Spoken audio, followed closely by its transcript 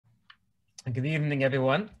Good evening,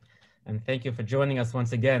 everyone, and thank you for joining us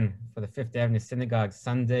once again for the Fifth Avenue Synagogue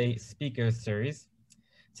Sunday Speakers Series.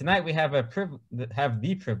 Tonight, we have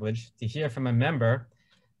the privilege to hear from a member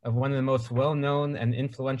of one of the most well-known and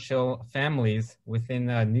influential families within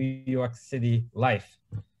New York City life.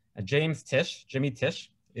 Jimmy Tisch,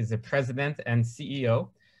 is the president and CEO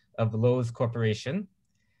of Loews Corporation.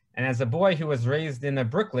 And as a boy who was raised in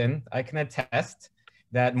Brooklyn, I can attest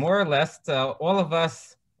that more or less all of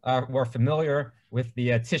us were familiar with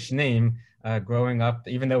the Tisch name growing up.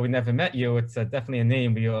 Even though we never met you, it's definitely a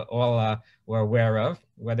name we all were aware of,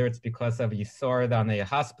 whether it's because of you saw it on a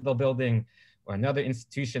hospital building or another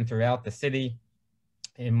institution throughout the city.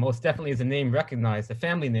 It most definitely is a name recognized, a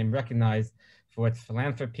family name recognized for its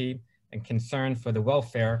philanthropy and concern for the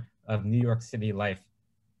welfare of New York City life.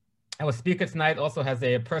 Our speaker tonight also has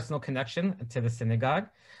a personal connection to the synagogue.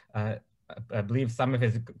 I believe some of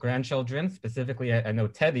his grandchildren, specifically I know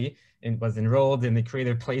Teddy, was enrolled in the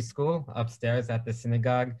Creative Play School upstairs at the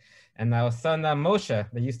synagogue. And our son Moshe,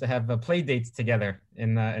 they used to have play dates together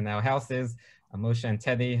in our houses, Moshe and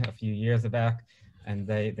Teddy a few years back, and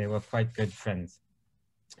they were quite good friends.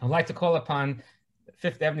 I'd like to call upon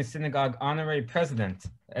Fifth Avenue Synagogue Honorary President,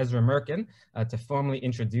 Ezra Merkin, to formally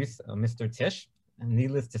introduce Mr. Tisch. And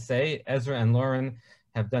needless to say, Ezra and Lauren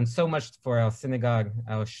have done so much for our synagogue,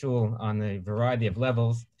 our shul, on a variety of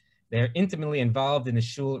levels. They are intimately involved in the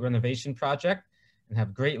shul renovation project and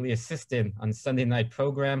have greatly assisted on Sunday night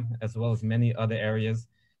program, as well as many other areas.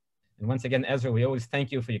 And once again, Ezra, we always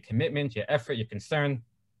thank you for your commitment, your effort, your concern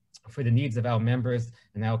for the needs of our members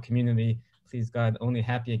and our community. Please, God, only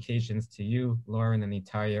happy occasions to you, Lauren, and the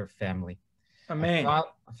entire family. Amen.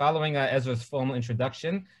 Following Ezra's formal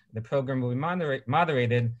introduction, the program will be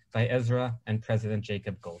moderated by Ezra and President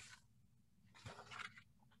Jacob Gold.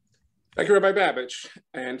 Thank you, Rabbi Babich,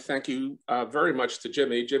 and thank you very much to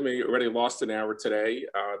Jimmy. Jimmy already lost an hour today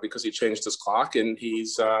because he changed his clock, and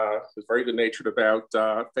he's very good-natured about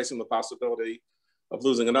facing the possibility of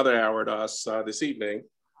losing another hour to us this evening.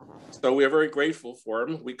 So we are very grateful for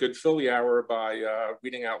him. We could fill the hour by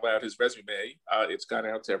reading out loud his resume. It's gone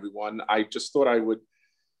out to everyone. I just thought I would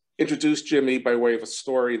introduce Jimmy by way of a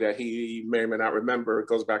story that he may or may not remember. It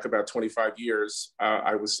goes back about 25 years.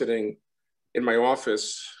 I was sitting in my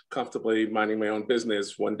office, comfortably minding my own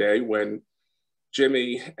business one day when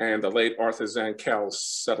Jimmy and the late Arthur Zankel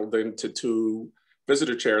settled into two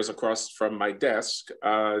visitor chairs across from my desk.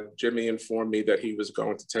 Jimmy informed me that he was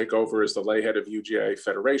going to take over as the lay head of UGA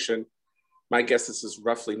Federation. My guess this is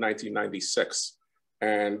roughly 1996.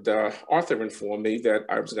 And Arthur informed me that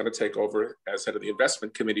I was going to take over as head of the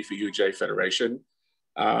investment committee for UGA Federation.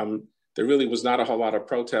 There really was not a whole lot of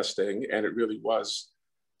protesting, and it really was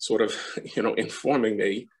sort of, informing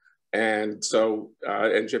me. And so,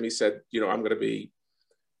 and Jimmy said, I'm going to be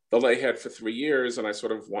the lay head for 3 years, and I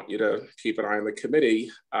sort of want you to keep an eye on the committee,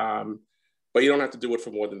 but you don't have to do it for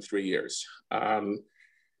more than 3 years.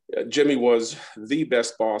 Jimmy was the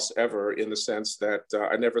best boss ever in the sense that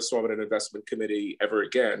I never saw him in an investment committee ever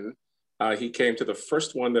again. He came to the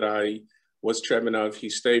first one that I was chairman of. He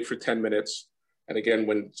stayed for 10 minutes. And again,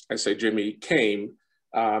 when I say Jimmy came,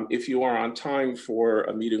 if you are on time for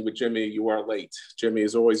a meeting with Jimmy, you are late. Jimmy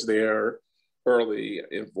is always there early.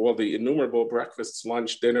 In all the innumerable breakfasts,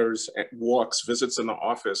 lunch, dinners, walks, visits in the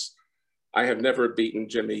office, I have never beaten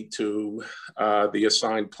Jimmy to the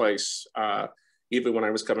assigned place, even when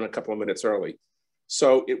I was coming a couple of minutes early.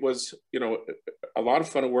 So it was, a lot of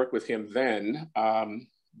fun to work with him then.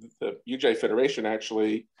 The UJ Federation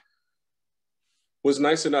actually was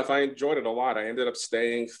nice enough. I enjoyed it a lot. I ended up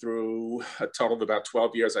staying through a total of about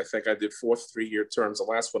 12 years. I think I did 4 3-year terms. The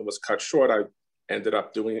last one was cut short. I ended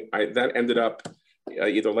up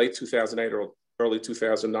either late 2008 or early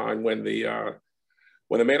 2009 when the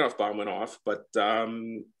Madoff bomb went off. But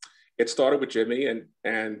it started with Jimmy, and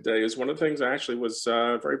it was one of the things I actually was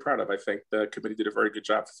very proud of. I think the committee did a very good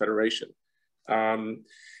job for Federation.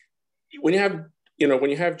 When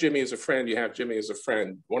you have Jimmy as a friend, you have Jimmy as a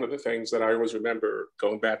friend. One of the things that I always remember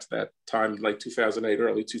going back to that time, like 2008,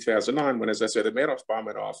 early 2009, when, as I said, the Madoff bomb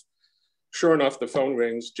went off, sure enough, the phone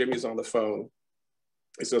rings, Jimmy's on the phone.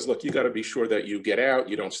 He says, look, you got to be sure that you get out,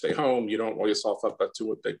 you don't stay home, you don't roll yourself up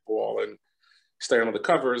to a big ball and stay under the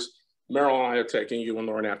covers. Merrill and I are taking you and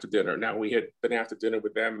Lauren out to dinner. Now, we had been out to dinner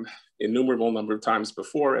with them innumerable number of times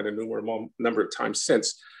before and innumerable number of times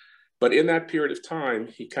since. But in that period of time,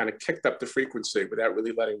 he kind of kicked up the frequency without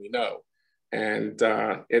really letting me know. And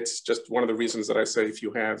it's just one of the reasons that I say, if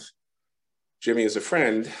you have Jimmy as a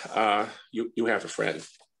friend, you have a friend.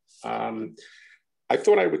 I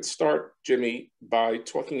thought I would start, Jimmy, by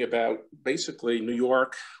talking about basically New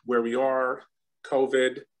York, where we are,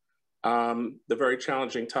 COVID, the very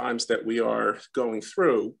challenging times that we are going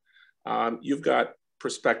through, you've got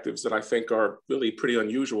perspectives that I think are really pretty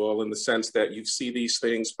unusual in the sense that you see these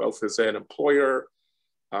things both as an employer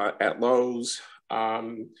at Loews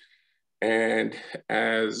and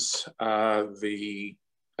as the,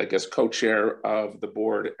 I guess, co-chair of the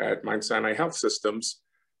board at Mount Sinai Health Systems.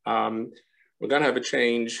 We're going to have a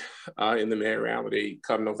change in the mayoralty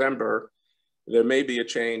come November. There may be a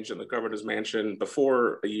change in the governor's mansion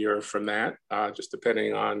before a year from that, just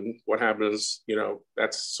depending on what happens. You know,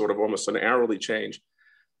 that's sort of almost an hourly change.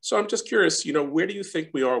 So I'm just curious, you know, where do you think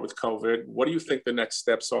we are with COVID? What do you think the next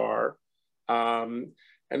steps are?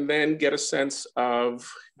 And then get a sense of,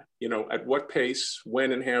 you know, at what pace,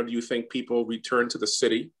 when and how do you think people return to the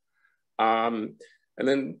city? And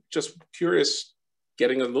then just curious,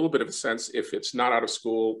 getting a little bit of a sense, if it's not out of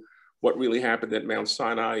school, what really happened at Mount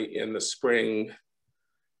Sinai in the spring,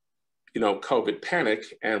 you know, COVID panic,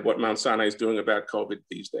 and what Mount Sinai is doing about COVID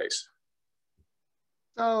these days.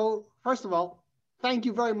 So first of all, thank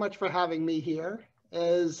you very much for having me here.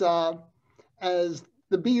 As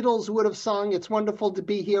the Beatles would have sung, "It's wonderful to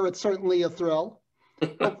be here. It's certainly a thrill."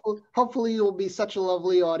 Hopefully you'll be such a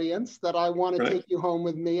lovely audience that I want to take you home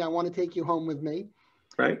with me. I want to take you home with me.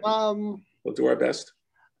 Right. We'll do our best.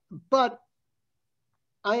 But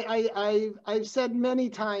I've said many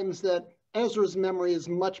times that Ezra's memory is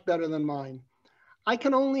much better than mine. I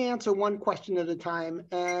can only answer one question at a time,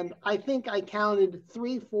 and I think I counted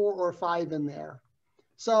 3, 4, or 5 in there.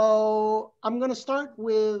 So I'm going to start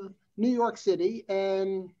with New York City,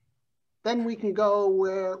 and then we can go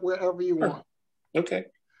wherever you want. Okay.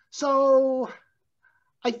 So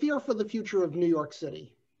I fear for the future of New York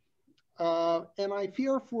City. And I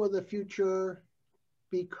fear for the future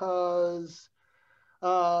because,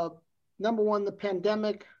 number one, the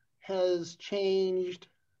pandemic has changed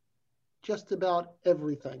just about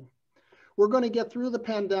everything. We're going to get through the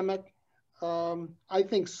pandemic, I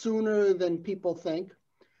think, sooner than people think.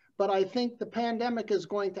 But I think the pandemic is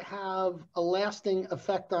going to have a lasting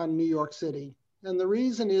effect on New York City. And the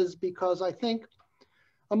reason is because I think,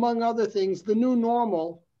 among other things, the new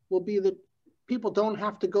normal will be that people don't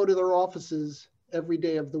have to go to their offices every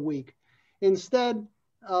day of the week. Instead,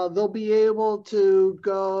 they'll be able to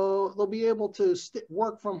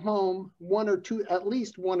work from home at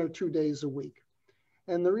least 1 or 2 days a week.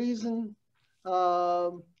 And the reason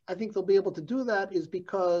I think they'll be able to do that is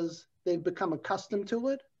because they've become accustomed to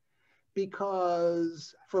it.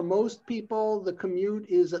 Because for most people, the commute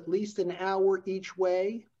is at least an hour each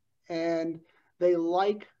way, and they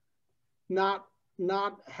like not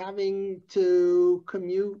having to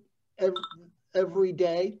commute every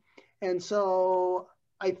day. And so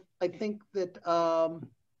I think that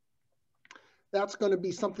that's going to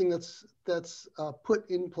be something that's put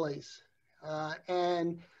in place.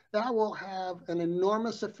 And that will have an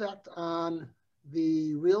enormous effect on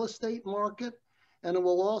the real estate market. And it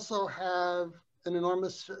will also have an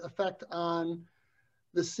enormous effect on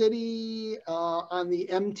the city, on the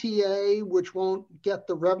MTA, which won't get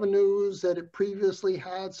the revenues that it previously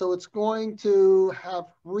had. So it's going to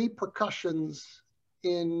have repercussions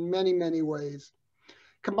in many, many ways.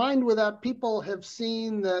 Combined with that, people have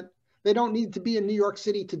seen that they don't need to be in New York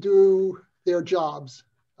City to do their jobs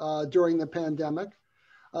during the pandemic.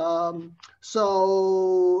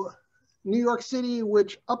 So New York City,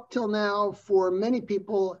 which up till now for many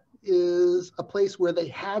people is a place where they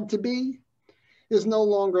had to be, is no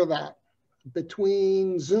longer that.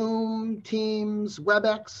 Between Zoom, Teams,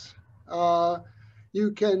 WebEx,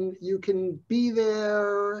 you can be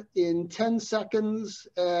there in 10 seconds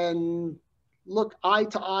and look eye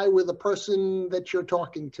to eye with the person that you're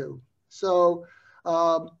talking to. So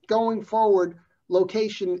going forward,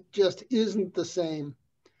 location just isn't the same.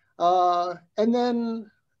 And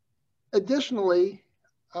then additionally,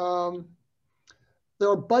 there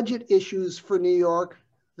are budget issues for New York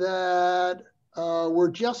that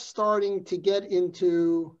we're just starting to get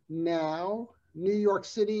into now, New York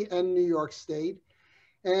City and New York State.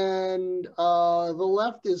 And the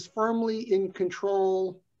left is firmly in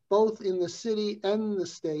control, both in the city and the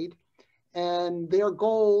state. And their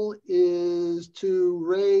goal is to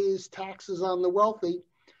raise taxes on the wealthy,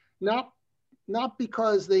 not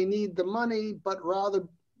because they need the money, but rather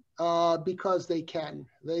because they can.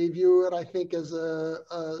 They view it, I think, as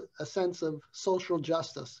a sense of social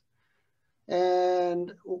justice.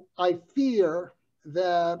 And I fear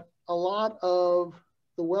that a lot of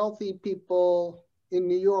the wealthy people in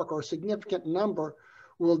New York, or a significant number,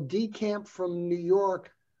 will decamp from New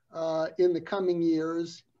York in the coming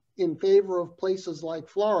years in favor of places like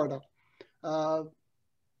Florida.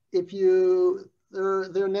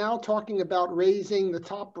 they're now talking about raising the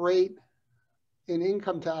top rate in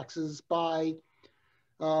income taxes by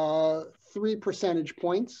 3 percentage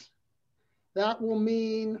points. That will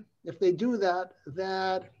mean, if they do that,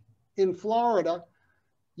 that in Florida,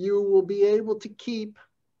 you will be able to keep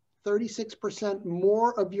 36%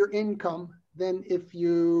 more of your income than if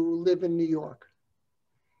you live in New York.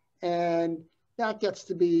 And that gets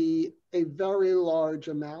to be a very large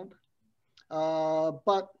amount.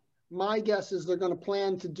 But my guess is they're going to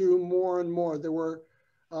plan to do more and more. There were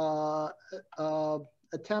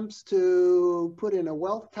attempts to put in a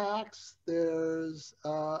wealth tax. There's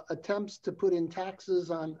attempts to put in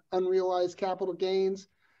taxes on unrealized capital gains.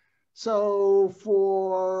 So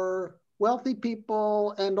for wealthy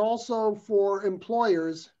people and also for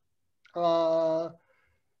employers, New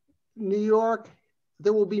York,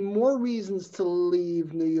 there will be more reasons to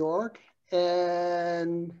leave New York.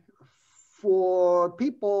 And for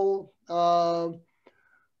people who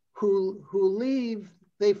leave,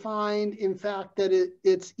 they find, in fact, that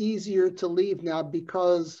it's easier to leave now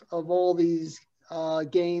because of all these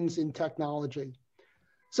gains in technology.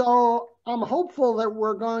 So I'm hopeful that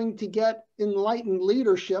we're going to get enlightened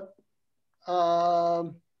leadership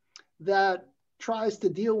that tries to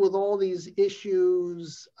deal with all these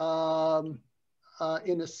issues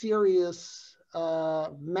in a serious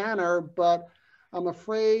manner, but I'm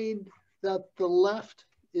afraid that the left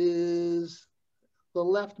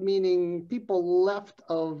meaning people left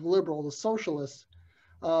of liberal, the socialists,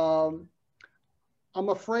 I'm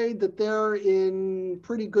afraid that they're in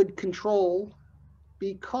pretty good control,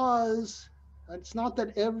 because it's not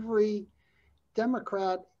that every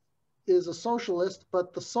Democrat is a socialist,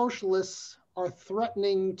 but the socialists are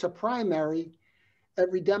threatening to primary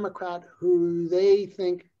every Democrat who they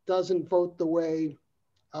think doesn't vote the way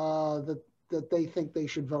that they think they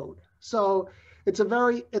should vote. So it's a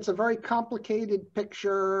very complicated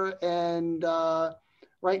picture, and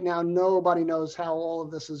right now nobody knows how all of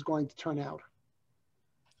this is going to turn out.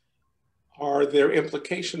 Are there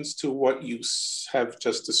implications to what you have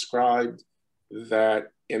just described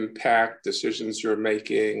that impact decisions you're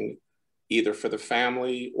making, either for the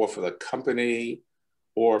family or for the company,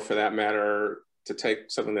 or for that matter, to take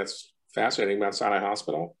something that's fascinating about Sinai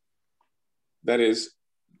Hospital? That is,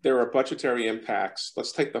 there are budgetary impacts.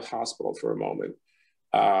 Let's take the hospital for a moment.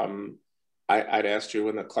 I'd asked you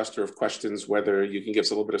in a cluster of questions whether you can give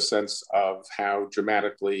us a little bit of sense of how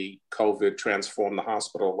dramatically COVID transformed the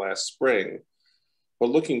hospital last spring. But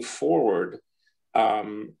looking forward,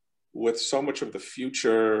 with so much of the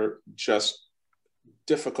future just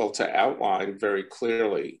difficult to outline very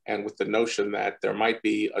clearly, and with the notion that there might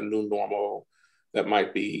be a new normal that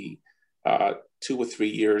might be 2 or 3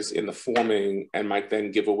 years in the forming and might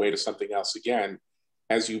then give away to something else again,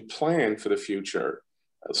 as you plan for the future,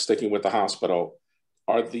 sticking with the hospital,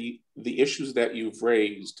 are the issues that you've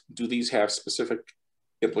raised, do these have specific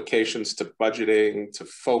implications to budgeting, to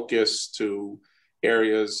focus, to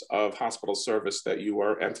areas of hospital service that you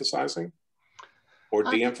are emphasizing or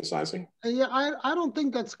de-emphasizing? Yeah, I don't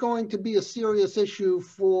think that's going to be a serious issue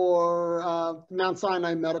for Mount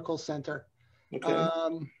Sinai Medical Center. Okay.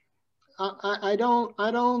 I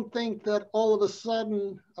don't think that all of a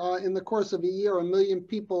sudden in the course of a year, 1 million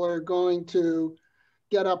people are going to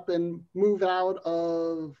get up and move out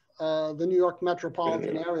of the New York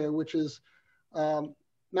metropolitan area, which is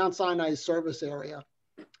Mount Sinai's service area.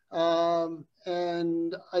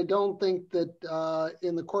 And I don't think that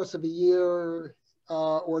in the course of a year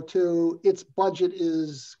or two, its budget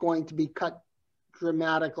is going to be cut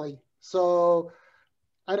dramatically. So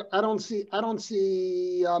I don't see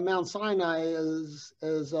Mount Sinai as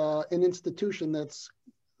an institution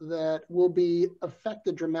that will be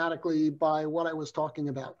affected dramatically by what I was talking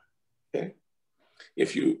about. Okay.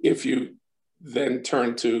 If you then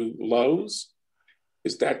turn to Loews,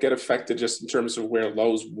 does that get affected just in terms of where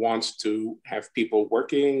Loews wants to have people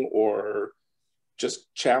working, or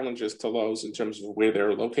just challenges to Loews in terms of where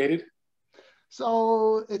they're located?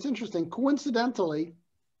 So it's interesting. Coincidentally,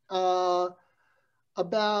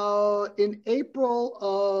 about in April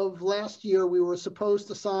of last year, we were supposed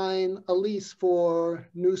to sign a lease for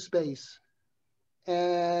new space.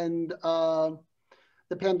 And the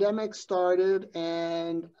pandemic started,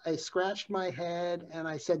 and I scratched my head and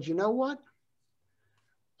I said, you know what?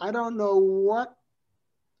 I don't know what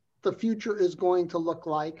the future is going to look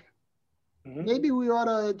like. Mm-hmm. Maybe we ought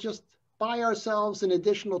to just buy ourselves an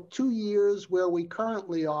additional 2 years where we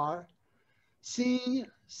currently are, see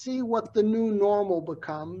what the new normal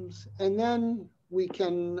becomes, and then we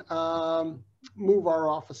can move our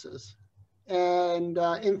offices. And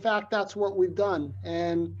in fact, that's what we've done.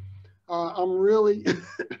 And I'm really,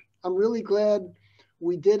 I'm really glad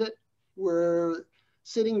We did it. We're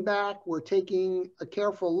sitting back. We're taking a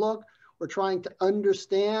careful look. We're trying to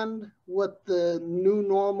understand what the new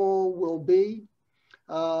normal will be.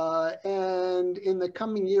 And in the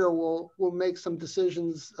coming year, we'll make some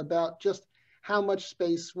decisions about just how much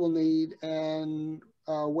space we'll need and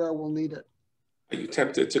where we'll need it. Are you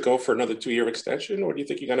tempted to go for another 2-year extension, or do you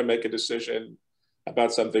think you're going to make a decision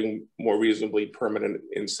about something more reasonably permanent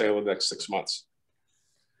in, say, the next 6 months?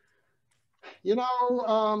 You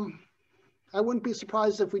know, I wouldn't be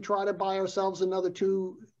surprised if we try to buy ourselves another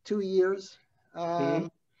two years.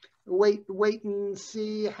 Wait and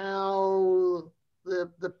see how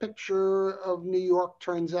the picture of New York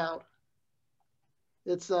turns out.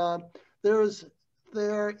 It's there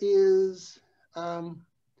is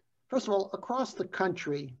first of all, across the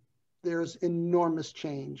country, there's enormous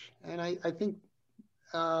change, and I think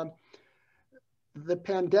the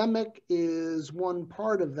pandemic is one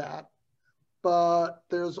part of that, but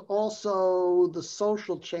there's also the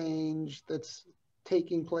social change that's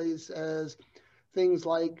taking place as things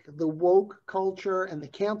like the woke culture and the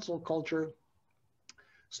cancel culture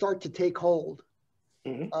start to take hold.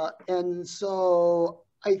 And so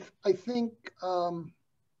I think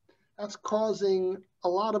that's causing a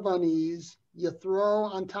lot of unease. You throw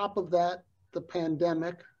on top of that the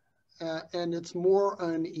pandemic, and it's more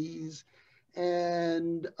unease.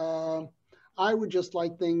 And I would just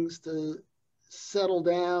like things to settle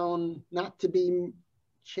down, not to be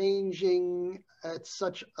changing at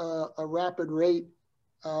such a rapid rate.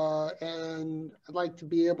 And I'd like to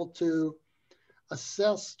be able to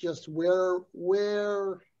assess just where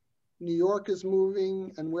New York is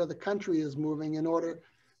moving and where the country is moving in order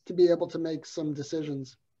to be able to make some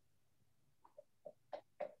decisions.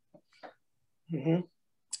 Yeah,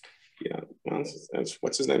 well, that's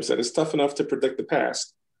what's his name said. It's tough enough to predict the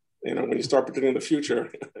past. You know, when you start predicting the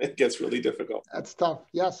future, it gets really difficult. That's tough,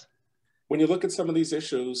 yes. When you look at some of these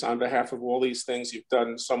issues on behalf of all these things you've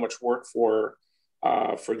done so much work for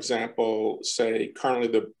example, say currently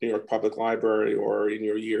the New York Public Library, or in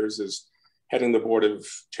your years as heading the board of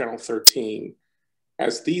Channel 13,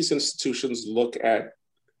 as these institutions look at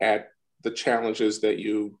the challenges that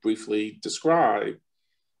you briefly described,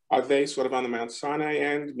 are they sort of on the Mount Sinai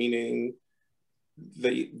end, meaning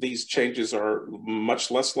these changes are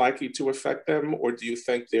much less likely to affect them, or do you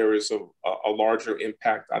think there is a larger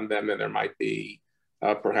impact on them than there might be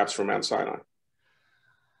perhaps from Mount Sinai?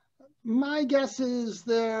 My guess is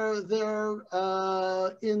they're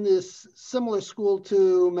in this similar school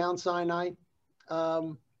to Mount Sinai.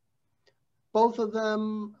 Both of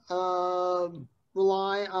them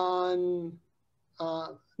rely on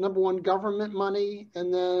number one, government money,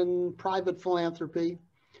 and then private philanthropy.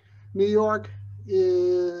 New York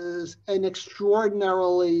is an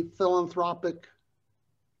extraordinarily philanthropic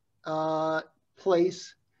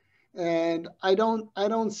place, and I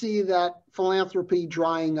don't see that philanthropy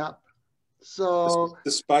drying up. So,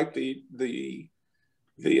 despite the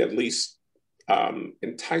at least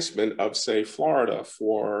enticement of, say, Florida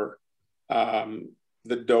for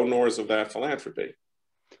the donors of that philanthropy,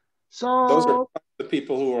 so those are the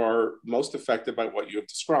people who are most affected by what you have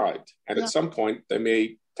described, and at some point they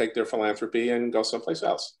may take their philanthropy and go someplace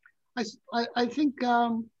else. I think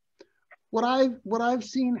what I've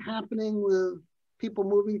seen happening with people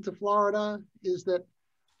moving to Florida is that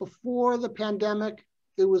before the pandemic,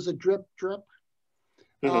 it was a drip.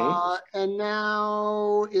 And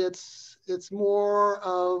now it's more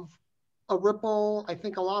of a ripple. I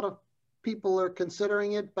think a lot of people are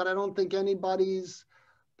considering it, but I don't think anybody's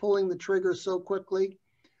pulling the trigger so quickly.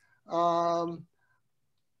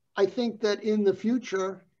 I think that in the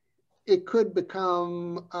future, it could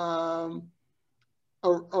become a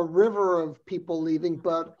river of people leaving,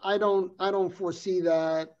 but I don't foresee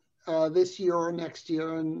that this year or next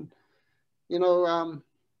year. And you know,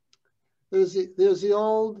 there's the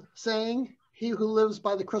old saying, "He who lives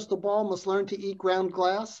by the crystal ball must learn to eat ground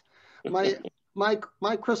glass." My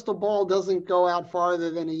crystal ball doesn't go out farther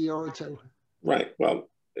than a year or two. Right. Well,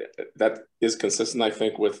 that is consistent, I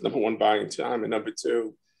think, with number one, buying time, and number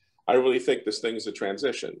two, I really think this thing is a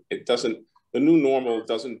transition. The new normal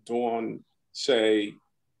doesn't dawn, say,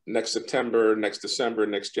 next September, next December,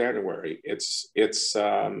 next January. It's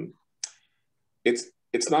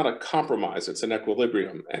not a compromise, it's an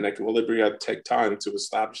equilibrium, and equilibria take time to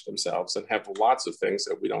establish themselves and have lots of things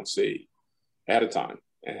that we don't see at a time.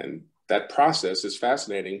 And that process is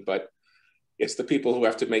fascinating, but it's the people who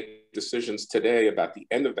have to make decisions today about the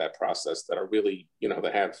end of that process that are really,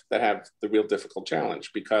 that have the real difficult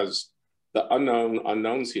challenge, because the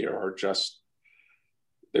unknowns here are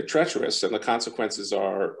they're treacherous, and the consequences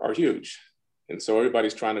are huge. And so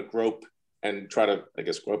everybody's trying to grope and try to, I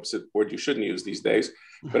guess, grope is a word you shouldn't use these days,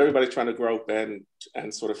 but everybody's trying to grope and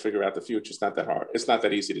sort of figure out the future. It's not that hard. It's not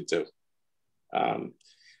that easy to do.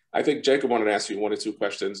 I think Jacob wanted to ask you one or two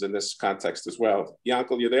questions in this context as well.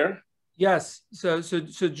 Yankel, you there? Yes. So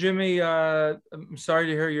Jimmy, I'm sorry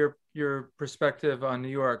to hear your perspective on New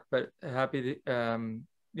York, but happy to,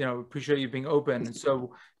 appreciate you being open. And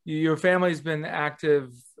so your family's been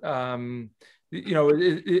active.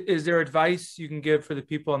 Is there advice you can give for the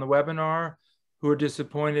people on the webinar who are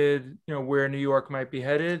disappointed, where New York might be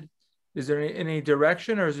headed? Is there any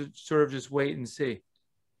direction, or is it sort of just wait and see?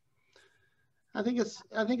 I think it's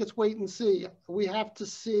wait and see. We have to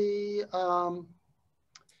see.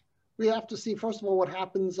 First of all, what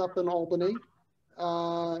happens up in Albany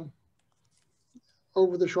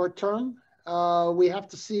over the short term. We have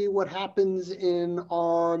to see what happens in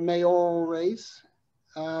our mayoral race.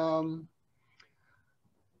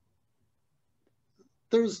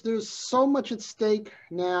 There's so much at stake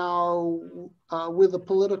now with the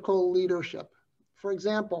political leadership. For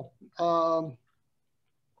example,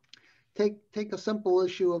 take a simple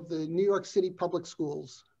issue of the New York City public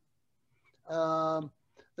schools.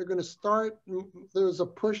 They're going to start, there's a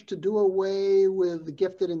push to do away with the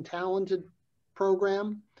gifted and talented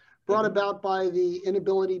program, brought about by the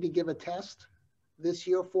inability to give a test this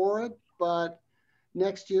year for it. But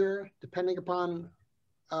next year, depending upon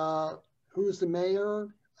who's the mayor,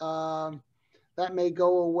 that may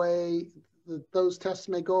go away, those tests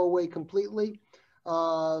may go away completely.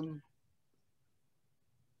 That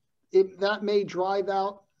may drive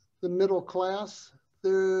out the middle class.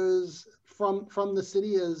 There's from the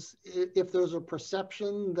city is if there's a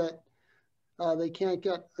perception that they can't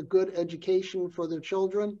get a good education for their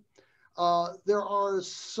children. There are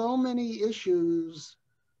so many issues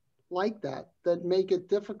like that make it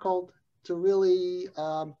difficult to really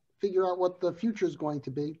figure out what the future is going to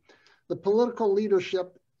be. The political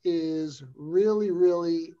leadership is really,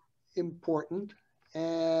 really important,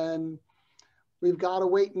 and we've got to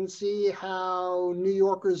wait and see how New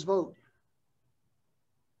Yorkers vote.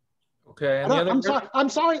 Okay. I'm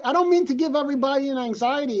sorry. I don't mean to give everybody an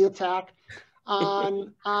anxiety attack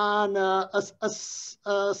on a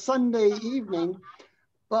Sunday evening,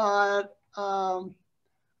 but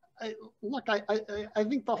look, I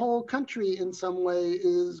think the whole country in some way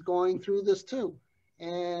is going through this too,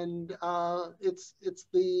 and it's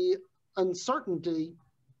the uncertainty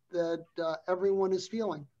that everyone is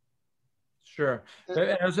feeling. Sure.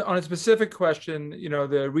 And on a specific question,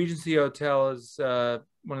 the Regency Hotel is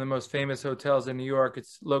one of the most famous hotels in New York.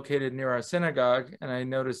 It's located near our synagogue, and I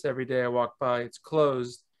notice every day I walk by, it's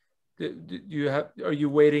closed. Are you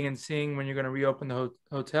waiting and seeing when you're going to reopen the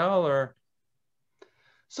hotel, or?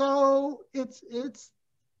 So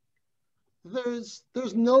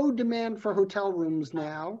there's no demand for hotel rooms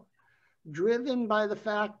now, driven by the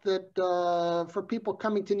fact that for people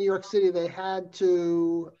coming to New York City, they had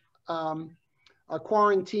to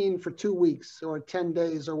quarantine for 2 weeks or 10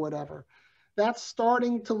 days or whatever. That's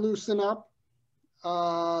starting to loosen up.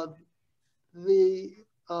 The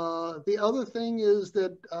other thing is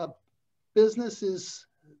that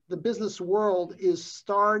the business world is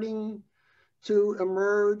starting to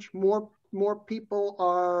emerge. More people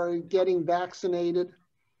are getting vaccinated.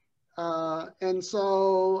 And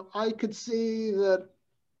so I could see that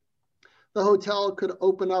the hotel could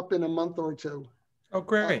open up in a month or two. Oh,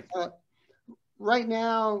 great. Right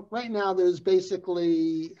now, there's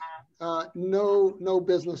basically no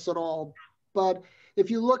business at all. But if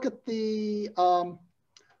you look at the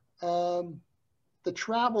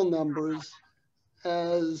travel numbers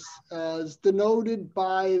as denoted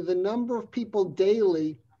by the number of people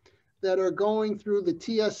daily that are going through the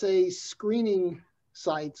TSA screening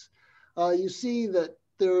sites, you see that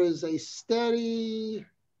there is a steady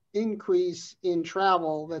increase in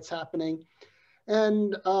travel that's happening.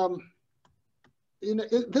 And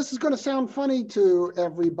this is going to sound funny to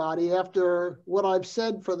everybody after what I've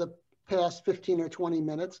said for the past 15 or 20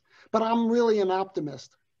 minutes, but I'm really an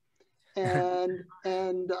optimist. And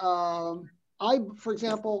for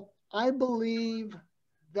example, I believe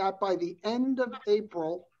that by the end of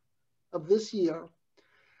April of this year,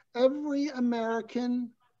 every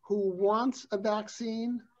American who wants a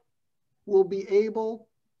vaccine will be able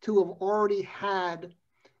to have already had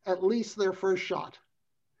at least their first shot.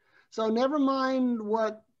 So never mind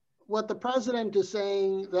what the president is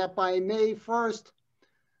saying, that by May 1st,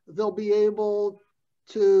 they'll be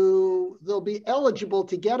eligible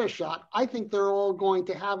to get a shot. I think they're all going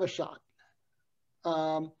to have a shot.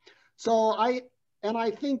 I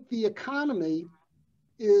think the economy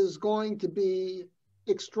is going to be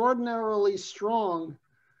extraordinarily strong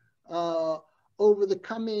over the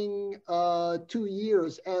coming 2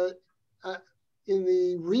 years in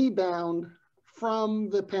the rebound from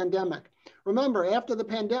the pandemic. Remember, after the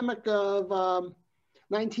pandemic of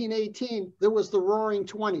 1918, there was the Roaring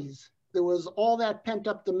 20s. There was all that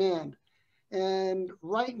pent-up demand. And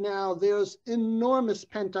right now, there's enormous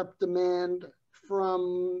pent-up demand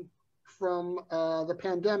from the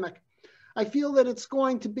pandemic. I feel that it's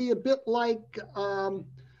going to be a bit like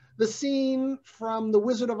the scene from The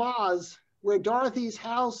Wizard of Oz, where Dorothy's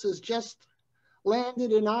house has just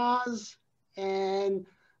landed in Oz, and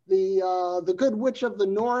the Good Witch of the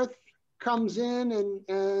North comes in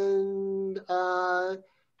and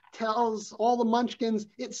tells all the Munchkins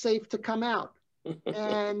it's safe to come out.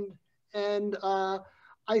 and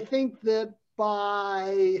I think that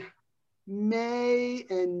by May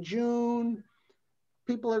and June,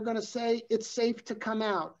 people are going to say it's safe to come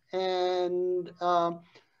out. And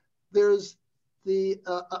there's the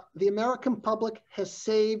American public has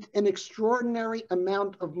saved an extraordinary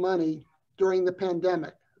amount of money during the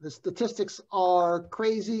pandemic. The statistics are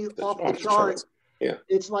crazy, off the chart. Yeah.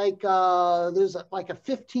 It's like there's like a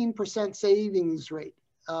 15% savings rate,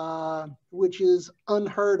 which is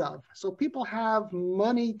unheard of. So people have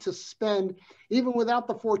money to spend even without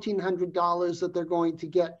the $1,400 that they're going to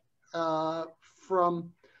get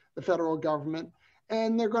from the federal government.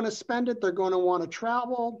 And they're going to spend it. They're going to want to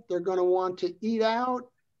travel. They're going to want to eat out.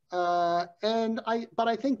 But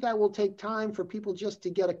I think that will take time for people just to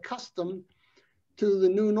get accustomed to the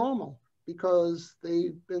new normal, because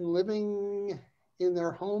they've been living in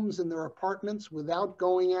their homes, in their apartments without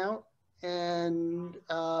going out. And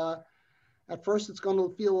at first it's going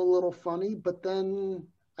to feel a little funny, but then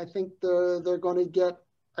I think they're going to get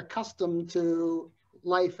accustomed to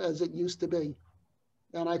life as it used to be.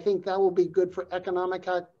 And I think that will be good for economic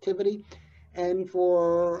activity and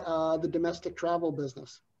for the domestic travel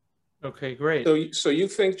business. Okay, great. So you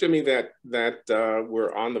think, Jimmy, that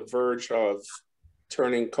we're on the verge of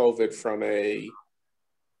turning COVID from a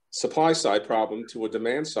supply side problem to a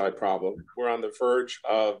demand side problem? We're on the verge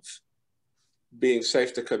of being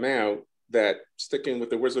safe to come out, that sticking with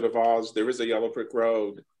the Wizard of Oz, there is a yellow brick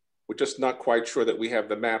road. We're just not quite sure that we have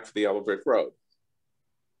the map for the yellow brick road.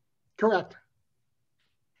 Correct.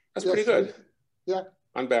 That's pretty good. Yeah.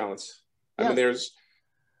 On balance. Yeah. I mean, there's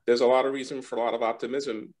a lot of reason for a lot of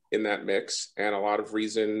optimism in that mix, and a lot of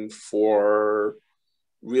reason for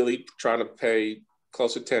really trying to pay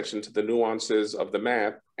close attention to the nuances of the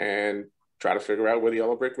map and try to figure out where the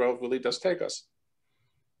yellow brick road really does take us.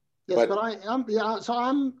 Yes, but I am,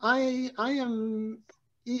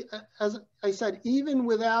 as I said, even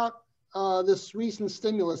without this recent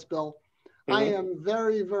stimulus bill, mm-hmm. I am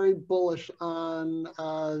very, very bullish on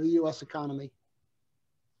the U.S. economy.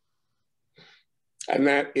 And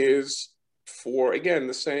that is for, again,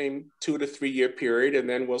 the same 2 to 3 year period, and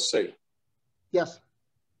then we'll see. Yes.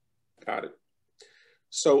 Got it.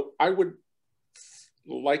 So I would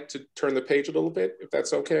like to turn the page a little bit, if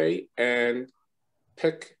that's okay, and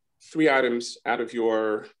pick 3 items out of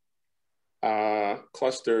your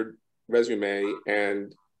clustered resume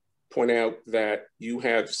and point out that you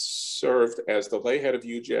have served as the lay head of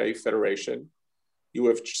UJ Federation. You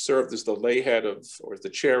have served as the lay head of, or as the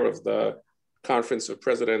chair of the Conference of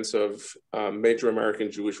Presidents of Major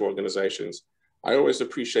American Jewish Organizations. I always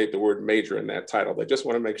appreciate the word major in that title. I just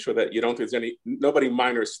want to make sure that you don't think there's nobody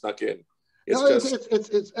minor snuck in.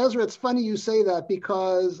 It's Ezra, it's funny you say that,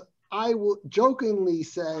 because I will jokingly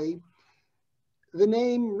say the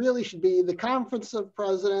name really should be the Conference of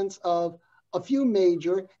Presidents of a few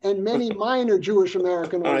major and many minor Jewish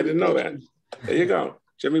American organizations. I didn't know that. There you go.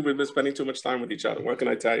 Jimmy, we've been spending too much time with each other. What can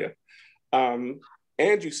I tell you?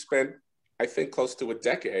 And you spent, I think, close to a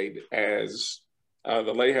decade as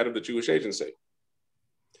the lay head of the Jewish Agency.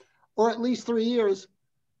 Or at least 3 years.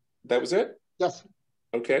 That was it? Yes.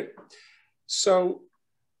 Okay. So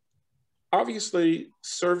obviously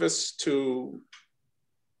service to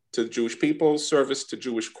the Jewish people, service to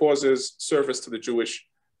Jewish causes, service to the Jewish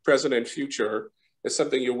present and future is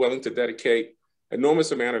something you're willing to dedicate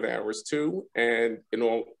enormous amount of hours to, and in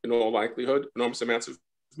all likelihood, enormous amounts of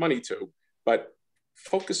money to. But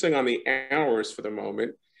focusing on the hours for the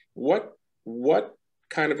moment, what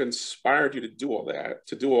kind of inspired you to do all that,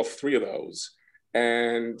 to do all 3 of those?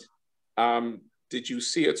 And did you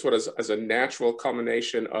see it sort of as a natural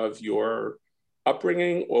culmination of your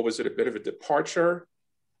upbringing, or was it a bit of a departure?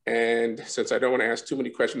 And since I don't want to ask too many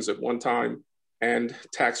questions at one time and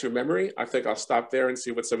tax your memory, I think I'll stop there and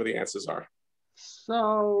see what some of the answers are.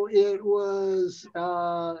 So it was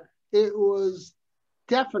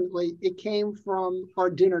definitely, it came from our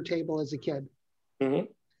dinner table as a kid. Mm-hmm.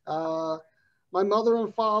 My mother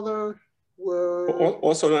and father were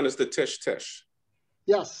also known as the Tisch.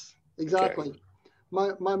 Yes, exactly. Okay.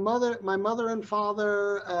 My mother and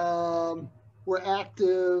father were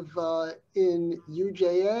active in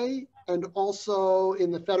UJA and also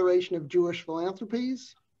in the Federation of Jewish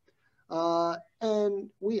Philanthropies. And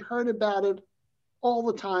we heard about it all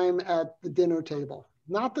the time at the dinner table.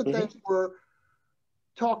 Not that they were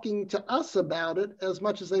talking to us about it as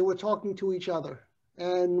much as they were talking to each other.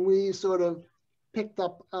 And we sort of picked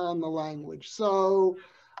up on the language. So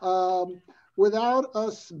without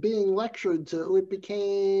us being lectured to, it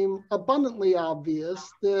became abundantly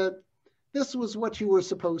obvious that this was what you were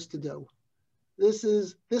supposed to do. This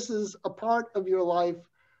is a part of your life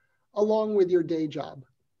along with your day job.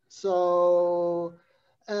 So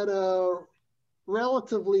at a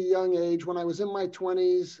relatively young age, when I was in my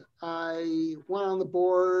 20s, I went on the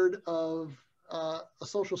board of a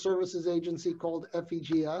social services agency called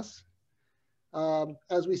FEGS,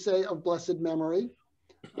 as we say, of blessed memory.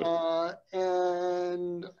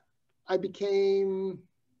 And I became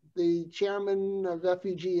the chairman of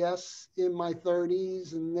FEGS in my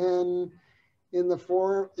 30s. And then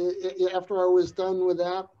after I was done with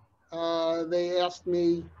that, they asked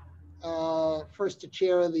me first to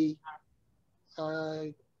chair the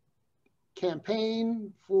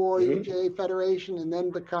campaign for UJA Federation, and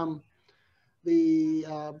then become the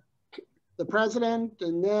president.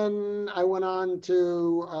 And then I went on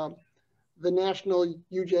to the National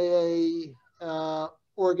UJA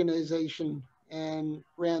organization and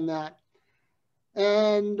ran that.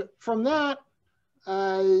 And from that,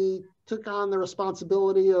 I took on the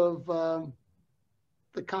responsibility of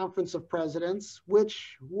the Conference of Presidents,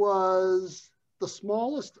 which was the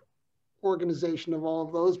smallest organization of all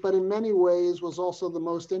of those, but in many ways was also the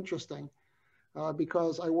most interesting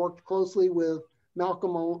because I worked closely with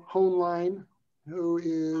Malcolm Hoenlein, who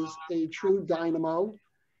is a true dynamo.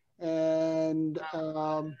 And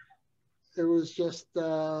it was just,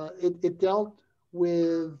 it dealt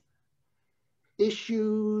with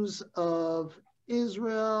issues of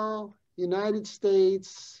Israel, United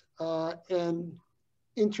States, and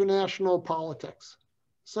international politics.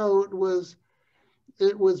 So it was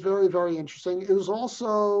very, very interesting. It was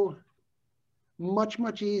also much,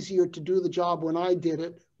 much easier to do the job when I did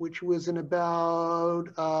it, which was in about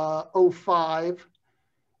 2005,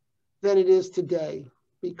 than it is today.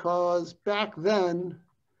 Because back then,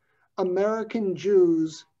 American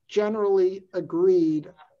Jews generally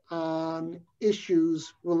agreed on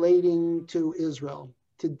issues relating to Israel.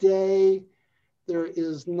 Today, there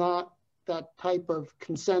is not that type of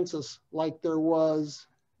consensus like there was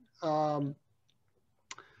 15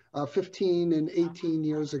 and 18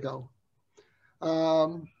 years ago.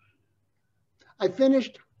 I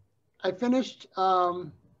finished at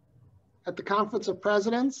the Conference of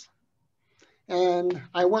Presidents, and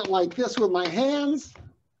I went like this with my hands,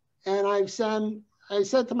 and I said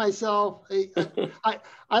to myself, I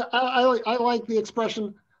like the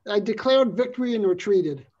expression, I declared victory and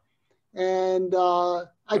retreated. And I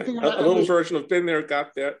figured a little version of been there,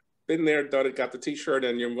 got that, been there, done it, got the t-shirt,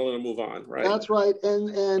 and you're willing to move on, right? That's right.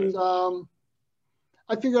 And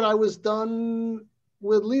I figured I was done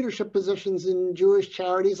with leadership positions in Jewish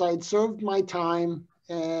charities. I had served my time,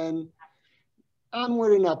 and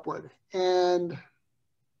onward and upward. And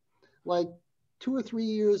like 2 or 3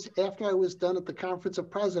 years after I was done at the Conference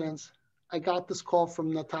of Presidents, I got this call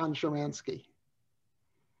from Natan Sharansky.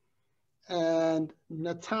 And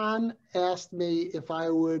Natan asked me if I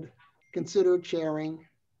would consider chairing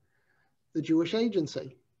the Jewish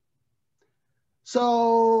Agency.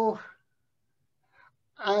 So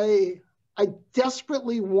I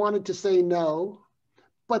desperately wanted to say no,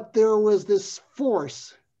 but there was this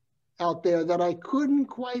force out there that I couldn't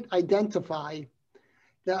quite identify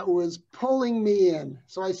that was pulling me in.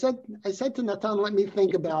 So I said to Natan, let me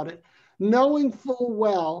think about it, knowing full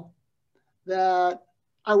well that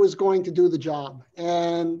I was going to do the job.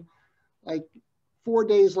 And like 4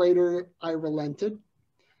 days later, I relented.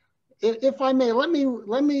 If I may, let me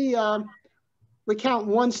recount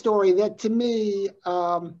one story that to me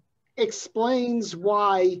explains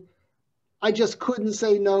why I just couldn't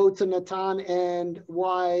say no to Natan and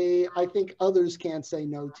why I think others can't say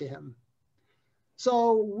no to him.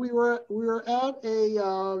 So we were at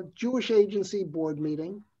a Jewish Agency board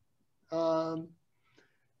meeting.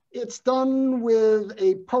 It's done with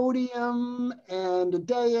a podium and a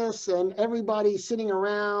dais and everybody sitting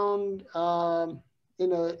around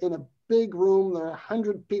in a big room. There are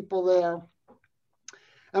 100 people there.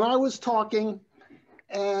 And I was talking,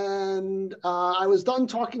 and I was done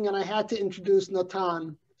talking, and I had to introduce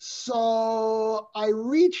Natan. So I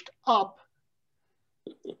reached up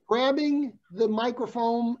grabbing the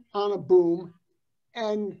microphone on a boom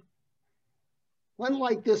and went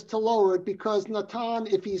like this to lower it because Natan,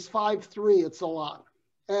 if he's 5'3", it's a lot.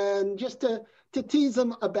 And just to tease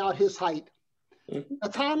him about his height.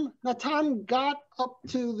 Natan got up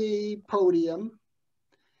to the podium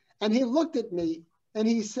and he looked at me and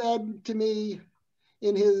he said to me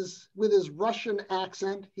with his Russian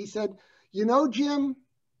accent, he said, "You know, Jim,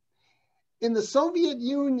 in the Soviet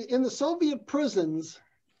Union, in the Soviet prisons,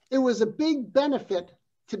 it was a big benefit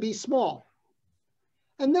to be small."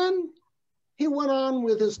 And then he went on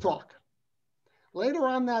with his talk. Later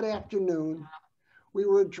on that afternoon, we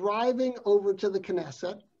were driving over to the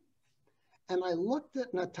Knesset, and I looked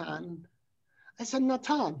at Natan. I said,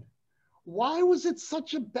 "Natan, why was it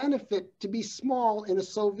such a benefit to be small in a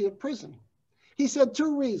Soviet prison?" He said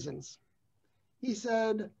 2 reasons. He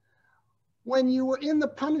said, when you were in the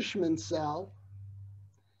punishment cell,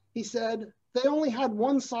 he said, they only had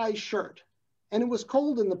one size shirt, and it was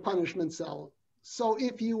cold in the punishment cell. So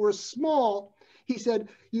if you were small, he said,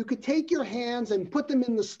 you could take your hands and put them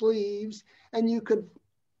in the sleeves, and you could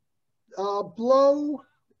blow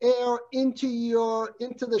air into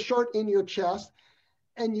the shirt in your chest,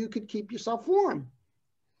 and you could keep yourself warm.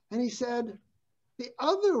 And he said, the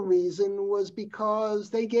other reason was because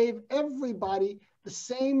they gave everybody the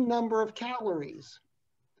same number of calories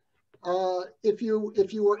if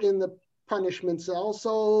you were in the punishment cell.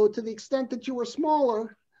 So to the extent that you were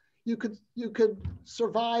smaller, you could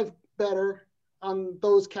survive better on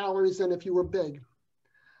those calories than if you were big.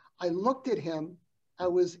 I looked at him. I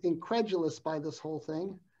was incredulous by this whole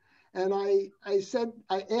thing. And I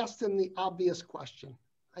asked him the obvious question.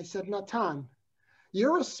 I said, Natan,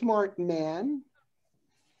 you're a smart man.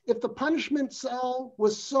 If the punishment cell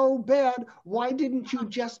was so bad, why didn't you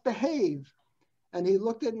just behave? And he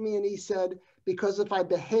looked at me and he said, because if I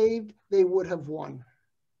behaved, they would have won.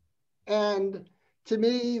 And to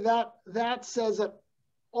me, that says it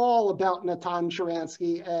all about Natan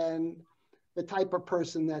Sharansky and the type of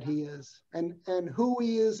person that he is, and who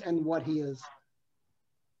he is and what he is.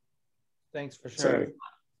 Thanks for sharing.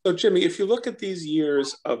 So Jimmy, if you look at these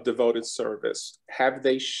years of devoted service, have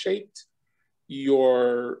they shaped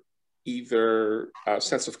your either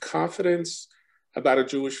sense of confidence about a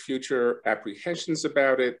Jewish future, apprehensions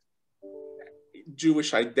about it,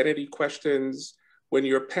 Jewish identity questions? When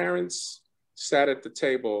your parents sat at the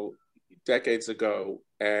table decades ago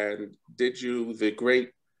and did you the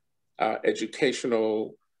great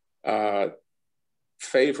educational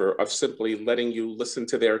favor of simply letting you listen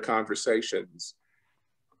to their conversations,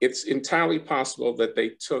 it's entirely possible that they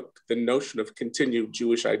took the notion of continued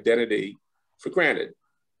Jewish identity for granted,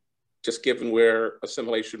 just given where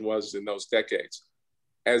assimilation was in those decades.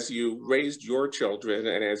 As you raised your children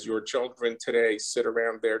and as your children today sit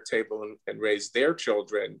around their table and raise their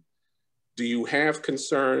children, do you have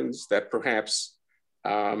concerns that perhaps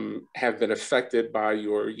have been affected by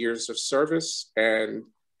your years of service? And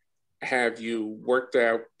have you worked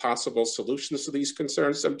out possible solutions to these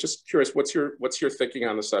concerns? I'm just curious, what's your thinking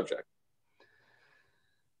on the subject?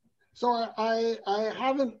 So I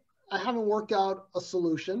haven't worked out a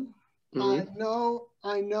solution. Mm-hmm.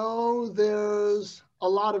 I know there's a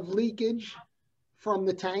lot of leakage from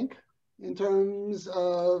the tank in terms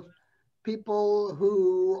of people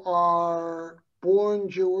who are born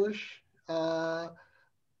Jewish, but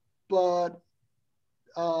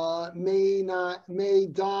may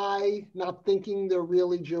die not thinking they're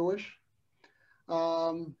really Jewish.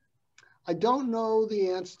 I don't know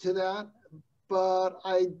the answer to that, but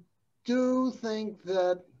I do think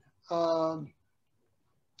that the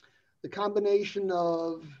combination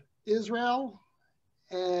of Israel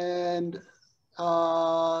and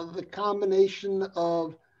the combination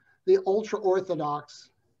of the ultra-Orthodox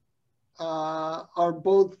are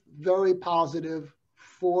both very positive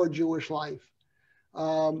for Jewish life.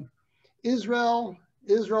 Israel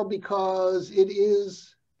because it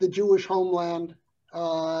is the Jewish homeland,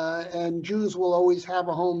 and Jews will always have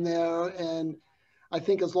a home there. And I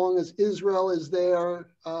think as long as Israel is there,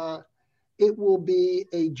 it will be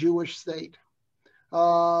a Jewish state.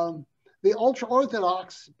 The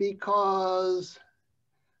ultra-Orthodox because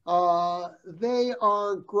they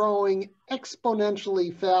are growing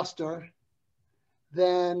exponentially faster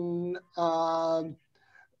than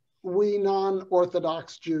we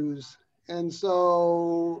non-Orthodox Jews. And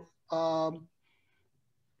so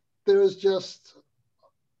there's just,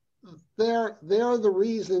 they're the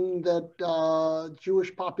reason that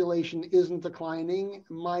Jewish population isn't declining.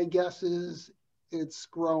 My guess is it's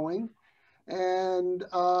growing. And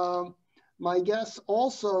my guess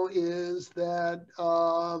also is that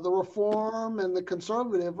the Reform and the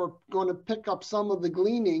Conservative are going to pick up some of the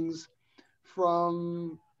gleanings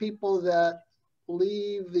from people that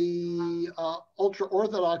leave the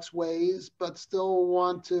ultra-Orthodox ways, but still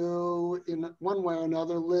want to, in one way or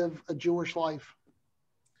another, live a Jewish life.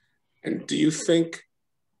 And do you think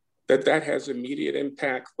that that has immediate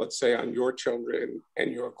impact, let's say, on your children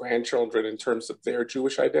and your grandchildren in terms of their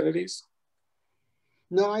Jewish identities?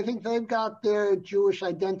 No, I think they've got their Jewish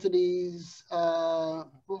identities.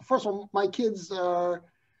 Well, first of all, my kids are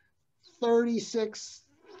 36,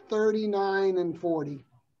 39, and 40.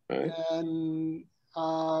 Right. And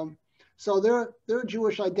so their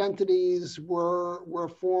Jewish identities were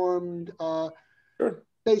formed sure.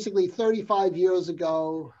 basically 35 years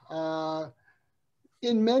ago,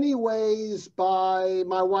 in many ways by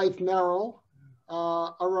my wife, Meryl,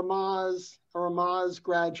 a Ramaz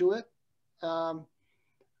graduate,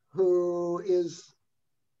 who is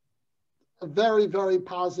a very, very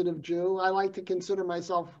positive Jew. I like to consider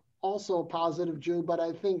myself also a positive Jew, but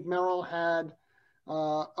I think Meryl had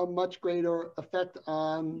a much greater effect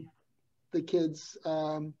on the kids'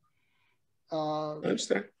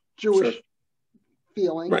 Jewish sure.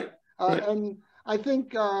 feeling. Right. Right. And I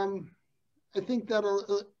think that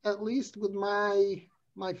at least with my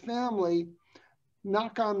family,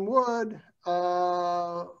 knock on wood,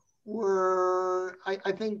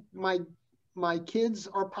 I think my kids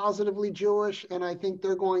are positively Jewish, and I think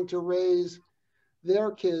they're going to raise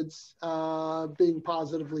their kids being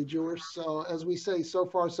positively Jewish. So as we say, so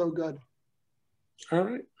far so good. All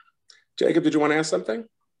right. Jacob, did you want to ask something?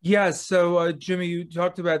 Yes. So Jimmy, you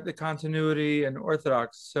talked about the continuity and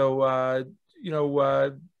Orthodox. So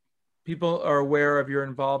people are aware of your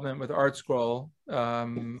involvement with ArtScroll.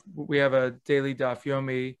 We have a daily Daf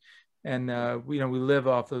Yomi, and we live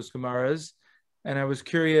off those Gemaras. And I was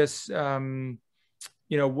curious,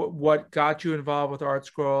 what got you involved with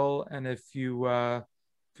ArtScroll, and if you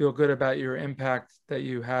feel good about your impact that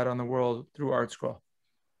you had on the world through ArtScroll.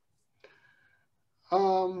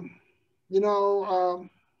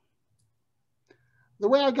 The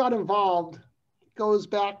way I got involved goes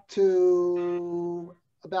back to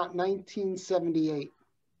about 1978.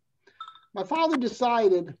 My father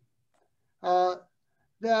decided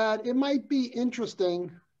that it might be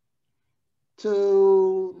interesting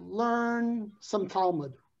to learn some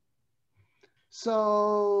Talmud.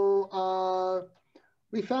 So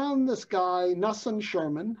we found this guy, Nassan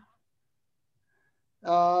Sherman,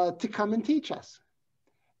 to come and teach us.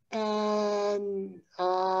 And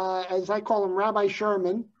as I call him, Rabbi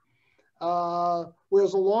Sherman,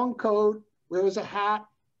 wears a long coat, wears a hat,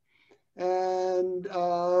 and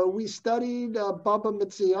we studied Baba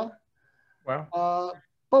Metzia. Wow.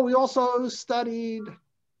 But we also studied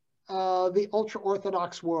the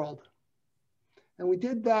ultra-Orthodox world. And we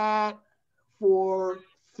did that for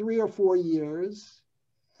 3 or 4 years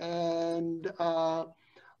and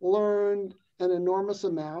learned an enormous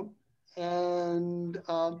amount. And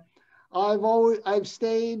I've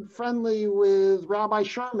stayed friendly with Rabbi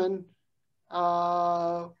Sherman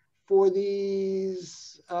for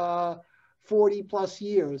these 40 plus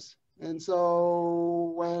years. And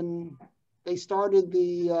so when they started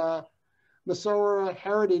the Masorah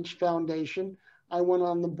Heritage Foundation, I went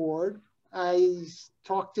on the board. I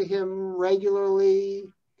talk to him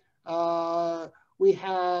regularly. We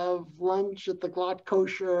have lunch at the Glatt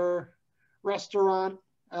Kosher restaurant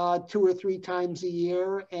 2 or 3 times a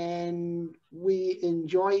year, and we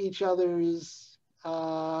enjoy each other's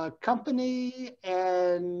company,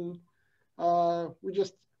 and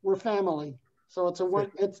we're family. So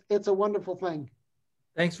it's a wonderful thing.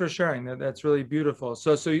 Thanks for sharing that. That's really beautiful.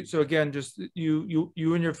 So again, just you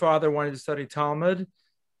and your father wanted to study Talmud,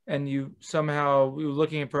 and you were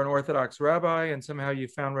looking for an Orthodox rabbi, and somehow you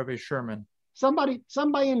found Rabbi Sherman. Somebody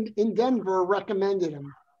in Denver recommended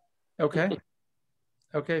him. Okay.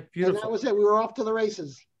 Okay, beautiful. And that was it. We were off to the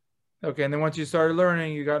races. Okay, and then once you started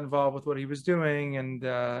learning, you got involved with what he was doing, and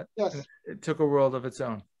yes, and it took a world of its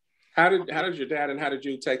own. How did your dad and how did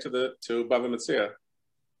you take to Bava Metzia?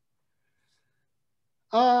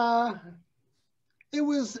 It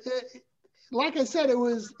was like I said, it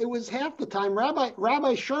was half the time.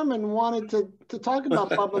 Rabbi Sherman wanted to talk about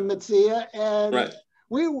Bava Metzia, and right.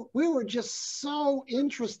 we were just so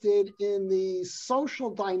interested in the social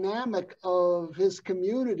dynamic of his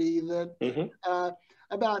community that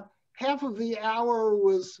about half of the hour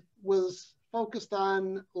was focused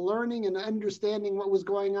on learning and understanding what was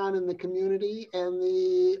going on in the community, and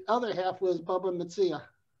the other half was Bava Metzia.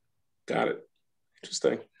 Got it.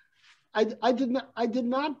 Interesting. I did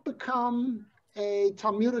not become a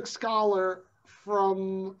Talmudic scholar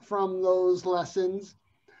from those lessons,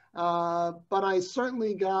 but I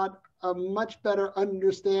certainly got a much better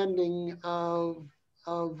understanding of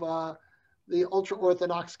the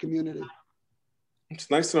ultra-Orthodox community. It's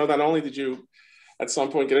nice to know not only did you at some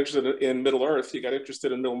point get interested in Middle Earth, you got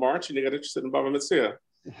interested in Middle March, and you got interested in Bava Metzia.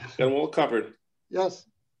 Got them all covered. Yes.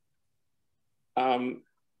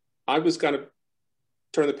 I was going to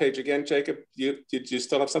turn the page again, Jacob. Did you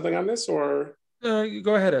still have something on this, or?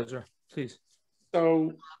 Go ahead, Ezra, please.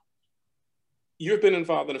 So you've been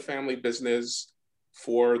involved in a family business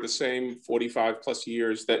for the same 45 plus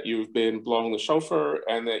years that you've been blowing the shofar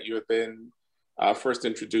and that you have been first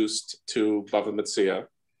introduced to Bava Metzia.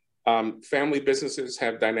 Family businesses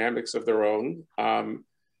have dynamics of their own.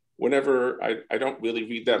 Whenever I don't really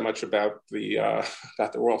read that much about the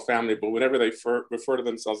royal family, but whenever they refer to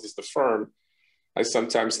themselves as the firm, I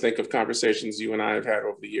sometimes think of conversations you and I have had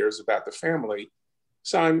over the years about the family.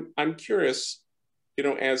 So I'm curious, you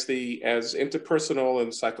know, as interpersonal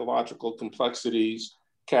and psychological complexities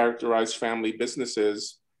characterize family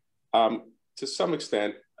businesses, to some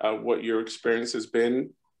extent, what your experience has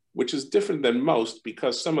been, which is different than most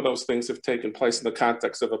because some of those things have taken place in the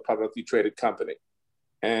context of a publicly traded company.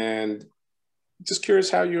 And just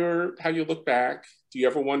curious how you look back. Do you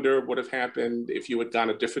ever wonder what would have happened if you had gone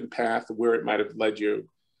a different path, where it might have led you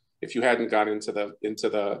if you hadn't gone into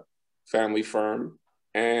the family firm?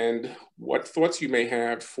 And what thoughts you may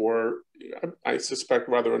have for, I suspect,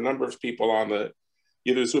 rather a number of people on the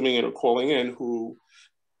either Zooming in or calling in who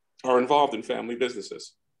are involved in family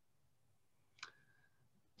businesses?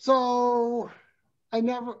 So I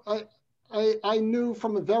knew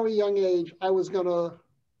from a very young age I was going to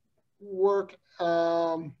work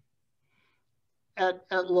at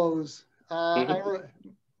Loews.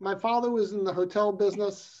 My father was in the hotel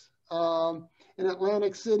business in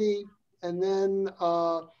Atlantic City, and then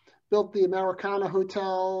built the Americana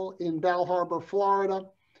Hotel in Bal Harbor, Florida.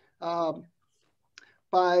 By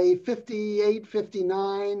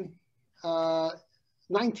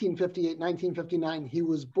 1959, he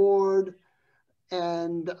was bored,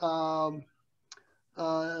 and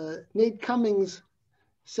Nate Cummings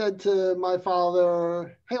said to my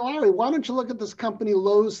father, "Hey, Larry, why don't you look at this company,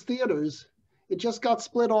 Loews Theaters? It just got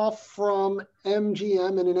split off from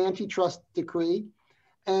MGM in an antitrust decree,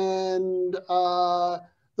 and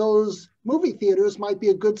those movie theaters might be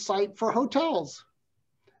a good site for hotels."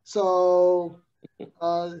 So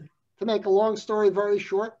to make a long story very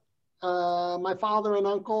short, my father and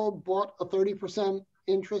uncle bought a 30%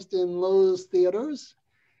 interest in Loews Theaters.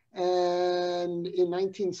 And in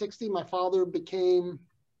 1960, my father became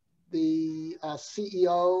the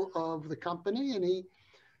CEO of the company, and he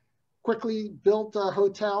quickly built a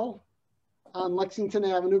hotel on Lexington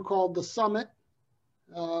Avenue called the Summit,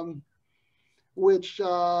 which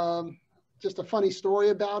just a funny story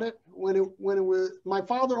about it. When it was, my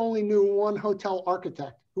father only knew one hotel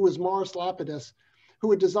architect, who was Morris Lapidus, who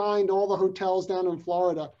had designed all the hotels down in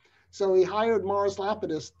Florida. So he hired Morris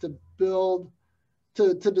Lapidus to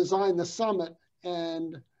design the Summit.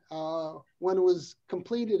 And when it was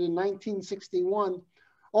completed in 1961,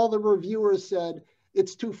 all the reviewers said,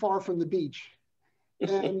 "It's too far from the beach."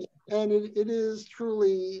 And it is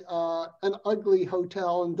truly an ugly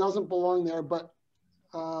hotel and doesn't belong there, but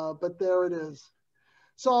there it is.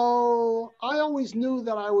 So I always knew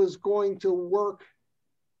that I was going to work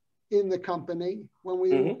in the company. When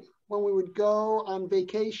we would go on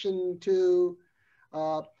vacation to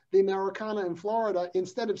the Americana in Florida,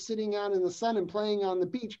 instead of sitting out in the sun and playing on the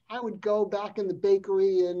beach, I would go back in the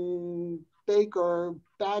bakery and bake or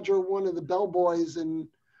badger one of the bellboys and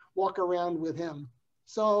walk around with him.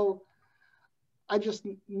 So I just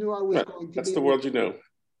knew I was going to That's the world you knew.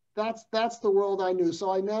 That's the world I knew.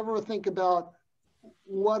 So I never think about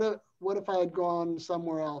what if I had gone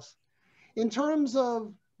somewhere else. In terms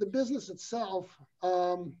of the business itself,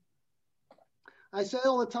 I say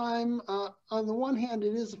all the time, on the one hand,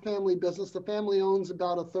 it is a family business. The family owns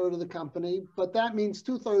about a third of the company, but that means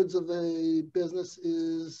 2/3 of the business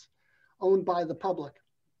is owned by the public.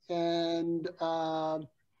 And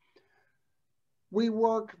we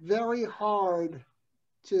work very hard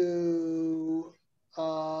to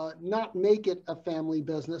not make it a family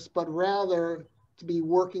business, but rather to be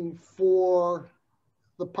working for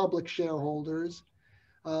the public shareholders.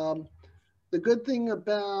 The good thing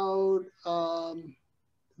about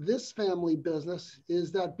this family business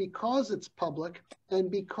is that because it's public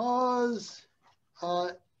and because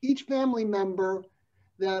each family member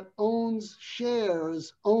that owns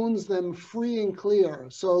shares owns them free and clear.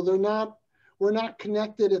 So we're not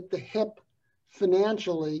connected at the hip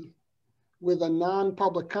financially with a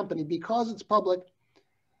non-public company. Because it's public,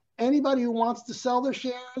 Anybody who wants to sell their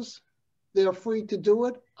shares, they're free to do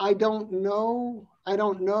it. I don't know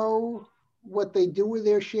what they do with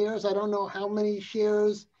their shares. I don't know how many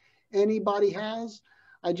shares anybody has.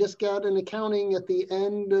 I just got an accounting at the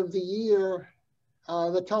end of the year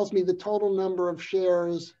that tells me the total number of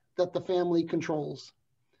shares that the family controls.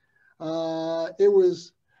 It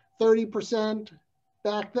was 30%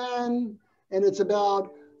 back then, and it's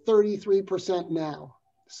about 33% now.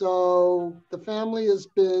 So the family has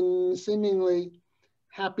been seemingly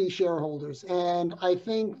happy shareholders. And I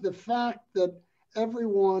think the fact that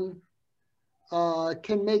everyone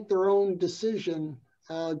can make their own decision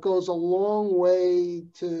goes a long way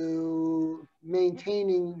to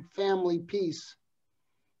maintaining family peace.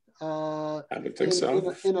 I would think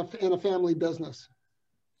so. In a family business.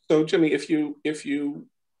 So Jimmy, if you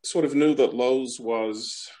sort of knew that Loews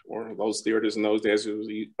was, or Loews Theaters in those days,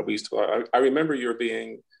 I remember you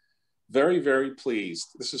being very, very pleased.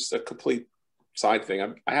 This is a complete side thing.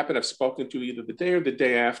 I happen to have spoken to you either the day or the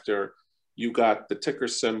day after you got the ticker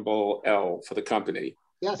symbol L for the company,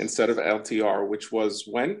 yes, instead of LTR, which was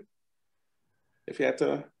when? If you had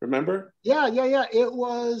to remember? Yeah. It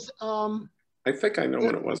was. I think I know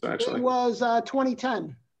when it was actually. It was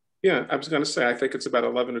 2010. Yeah, I was going to say, I think it's about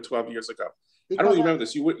 11 or 12 years ago. Because I don't really remember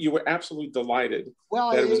this. You were absolutely delighted.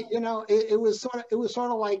 Well, it was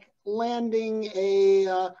sort of like landing a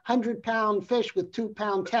 100-pound fish with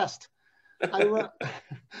 2-pound test. I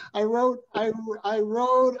wrote a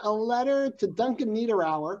letter to Duncan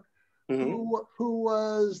Niederauer, mm-hmm, who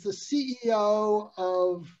was the CEO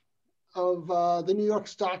of the New York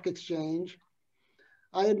Stock Exchange.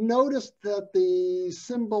 I had noticed that the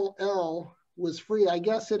symbol L was free. I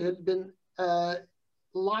guess it had been,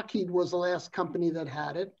 Lockheed was the last company that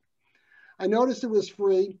had it. I noticed it was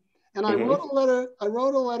free. And I wrote a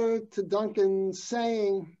letter to Duncan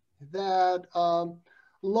saying that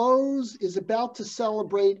Loews is about to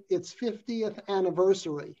celebrate its 50th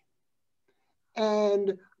anniversary.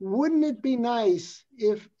 And wouldn't it be nice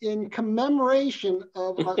if in commemoration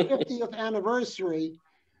of our 50th anniversary,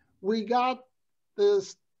 we got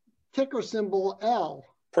this ticker symbol L.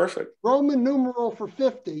 Perfect. Roman numeral for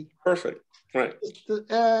 50. Perfect. Right.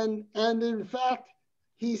 And in fact,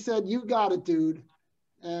 he said, "You got it, dude."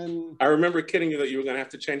 And I remember kidding you that you were going to have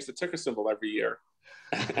to change the ticker symbol every year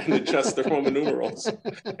and adjust the Roman numerals, and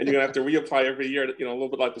you're going to have to reapply every year. A little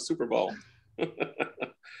bit like the Super Bowl.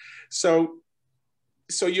 So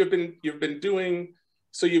you've been doing.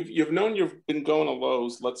 So you've known you've been going to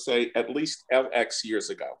Loews, let's say at least LX years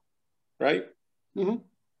ago, right? Mm-hmm.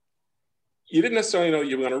 You didn't necessarily know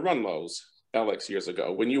you were going to run Loews LX years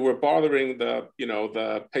ago when you were bothering the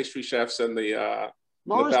pastry chefs and the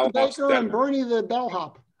Morris the baker and Bernie the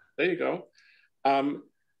bellhop. There you go.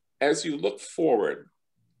 As you look forward,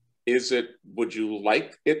 would you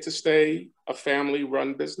like it to stay a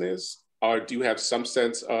family-run business, or do you have some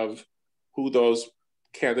sense of who those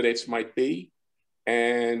candidates might be?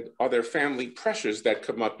 And are there family pressures that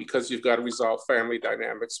come up because you've got to resolve family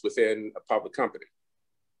dynamics within a public company?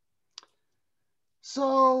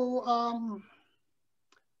 So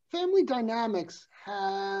family dynamics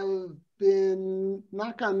have been,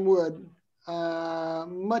 knock on wood,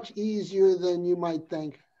 much easier than you might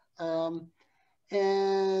think. And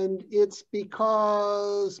it's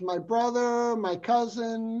because my brother, my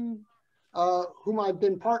cousin, whom I've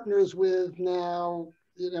been partners with now,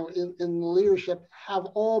 in the leadership, have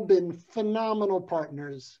all been phenomenal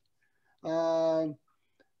partners.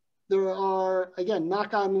 There are, again,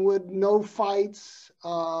 knock on wood, no fights.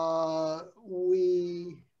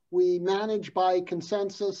 We manage by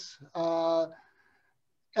consensus.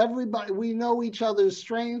 Everybody, we know each other's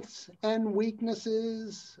strengths and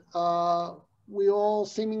weaknesses. We all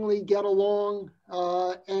seemingly get along,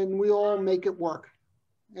 and we all make it work.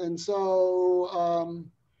 And so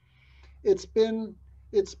it's been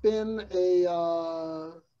a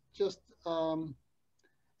just an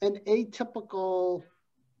atypical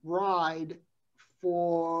ride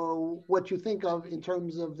for what you think of in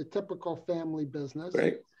terms of the typical family business.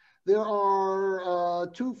 Right. There are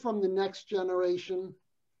two from the next generation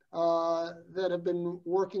that have been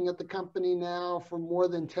working at the company now for more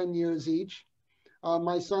than 10 years each.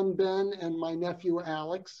 My son, Ben, and my nephew,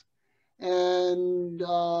 Alex. And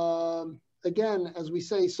again, as we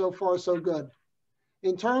say, so far, so good.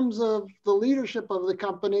 In terms of the leadership of the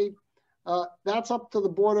company, that's up to the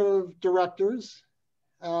board of directors.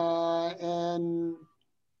 And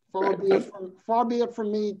far be it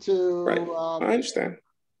from me to... Right, I understand.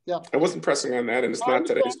 Yeah. I wasn't pressing on that, and it's not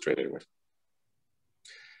today's trade anyway.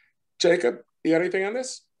 Jacob, you got anything on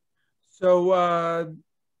this? So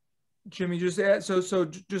Jimmy, just add, so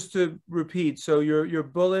just to repeat, so you're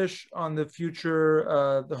bullish on the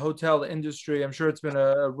future, the hotel industry. I'm sure it's been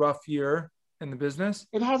a rough year in the business.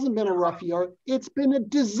 It hasn't been a rough year. It's been a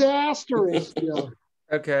disastrous year.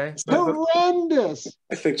 Okay. Horrendous.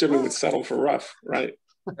 I think Jimmy would settle for rough, right?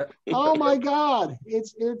 Oh my God,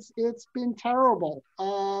 it's been terrible.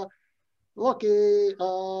 Look,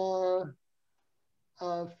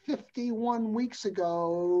 51 weeks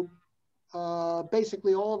ago,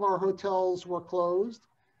 basically all of our hotels were closed.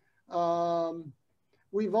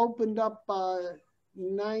 We've opened up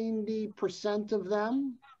 90% of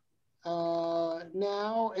them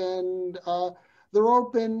now, and they're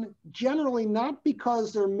open generally not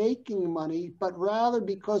because they're making money, but rather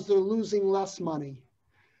because they're losing less money.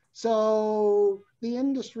 So the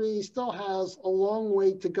industry still has a long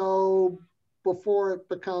way to go before it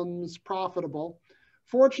becomes profitable.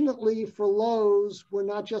 Fortunately for Loews, we're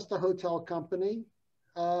not just a hotel company.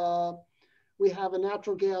 We have a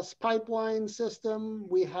natural gas pipeline system.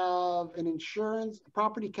 We have an insurance,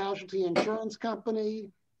 property casualty insurance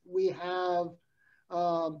company. We have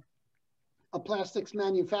a plastics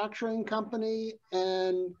manufacturing company,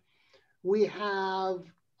 and we have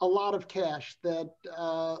a lot of cash that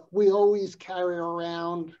we always carry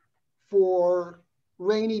around for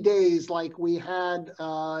rainy days like we had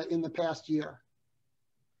in the past year.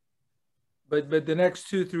 But the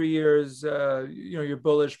next 2-3 years, you're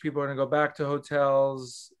bullish. People are going to go back to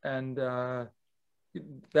hotels, and that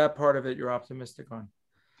part of it you're optimistic on.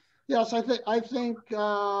 Yes, I think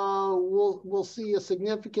we'll see a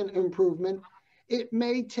significant improvement. It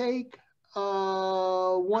may take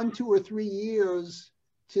 1, 2, or 3 years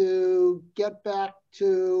to get back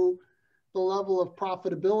to the level of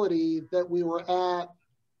profitability that we were at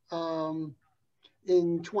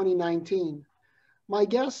in 2019. My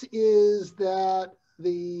guess is that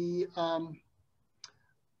the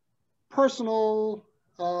personal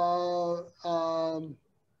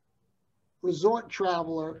resort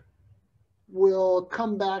traveler will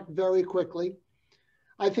come back very quickly.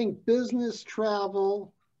 I think business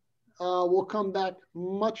travel will come back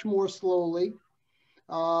much more slowly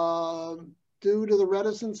due to the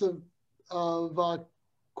reticence of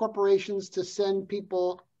corporations to send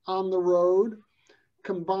people on the road,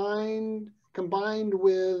 combined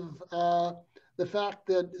with the fact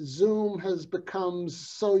that Zoom has become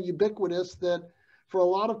so ubiquitous that for a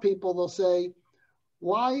lot of people, they'll say,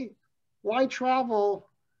 why travel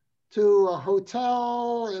to a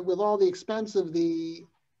hotel with all the expense of the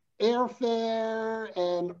airfare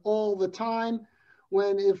and all the time,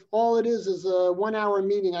 when if all it is a 1-hour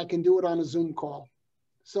meeting, I can do it on a Zoom call.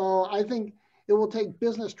 So I think it will take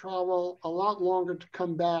business travel a lot longer to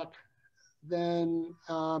come back than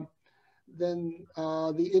the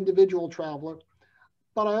individual traveler.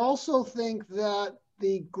 But I also think that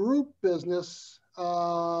the group business,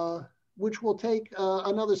 which will take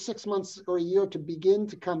another 6 months or a year to begin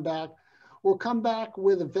to come back, will come back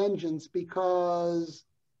with a vengeance, because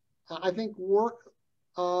I think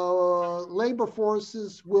labor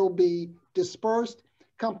forces will be dispersed.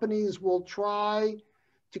 Companies will try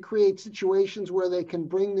to create situations where they can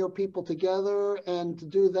bring their people together, and to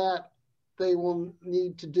do that, they will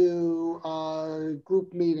need to do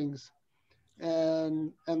group meetings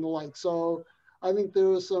and the like. So I think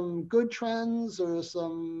there are some good trends, there are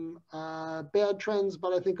some bad trends,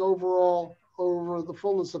 but I think overall, over the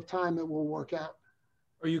fullness of time, it will work out.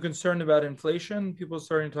 Are you concerned about inflation? People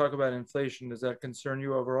starting to talk about inflation. Does that concern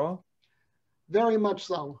you overall? Very much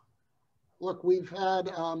so. Look, we've had,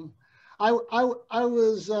 I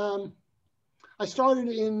started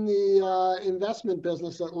in the investment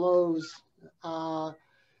business at Loews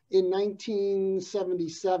in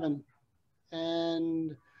 1977,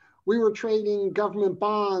 and we were trading government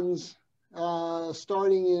bonds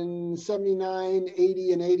starting in 79,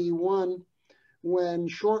 80, and 81, when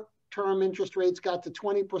short-term interest rates got to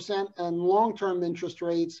 20% and long-term interest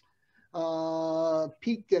rates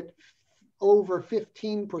peaked at over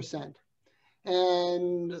 15%.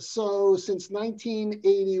 And so since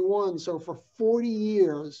 1981, so for 40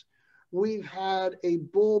 years, we've had a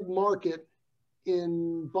bull market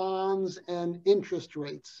in bonds and interest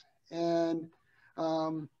rates. And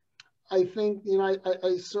I think,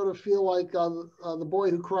 I sort of feel like the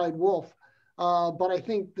boy who cried wolf. But I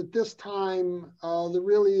think that this time there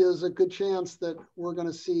really is a good chance that we're going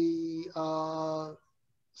to see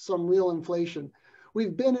some real inflation.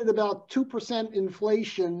 We've been at about 2%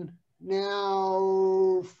 inflation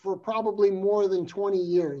now for probably more than 20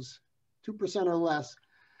 years, 2% or less.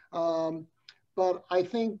 But I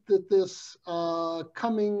think that this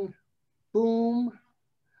coming boom,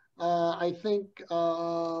 I think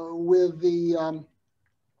with the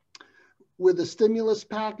with a stimulus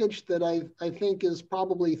package that I think is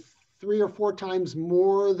probably 3 or 4 times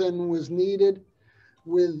more than was needed,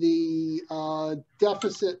 with the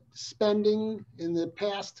deficit spending in the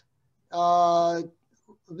past.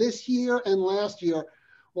 This year and last year,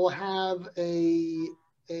 we'll have a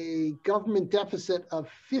government deficit of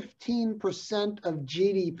 15% of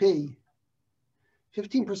GDP.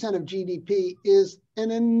 15% of GDP is an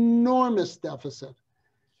enormous deficit.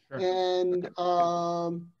 Sure. And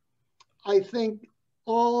I think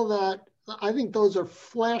I think those are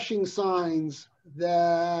flashing signs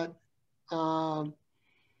that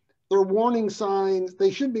they're warning signs.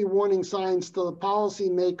 They should be warning signs to the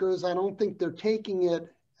policymakers. I don't think they're taking it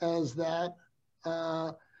as that.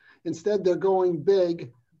 Instead, they're going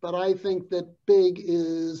big. But I think that big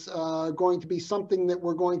is going to be something that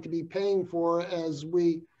we're going to be paying for as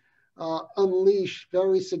we unleash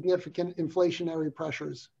very significant inflationary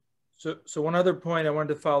pressures. So one other point I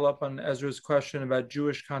wanted to follow up on Ezra's question about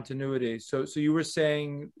Jewish continuity. So you were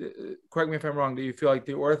saying, correct me if I'm wrong, do you feel like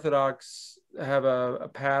the Orthodox have a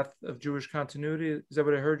path of Jewish continuity? Is that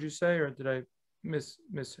what I heard you say, or did I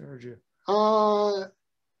misheard you? I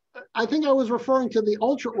think I was referring to the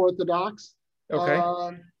ultra-Orthodox. Okay.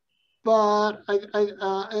 But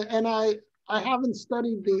I haven't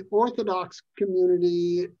studied the Orthodox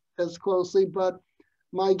community as closely, but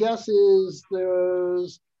my guess is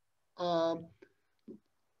there's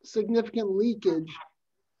significant leakage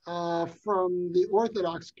from the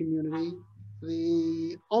Orthodox community.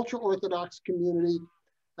 The ultra-Orthodox community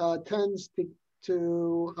tends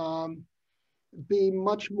to be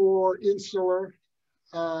much more insular,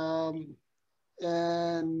 and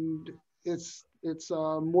it's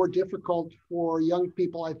more difficult for young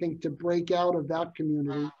people, I think, to break out of that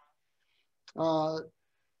community. And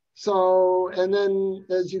then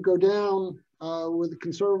as you go down with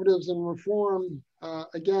conservatives and reform,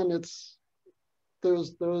 again,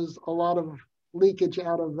 there's a lot of leakage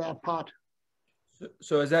out of that pot.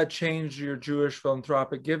 So has that changed your Jewish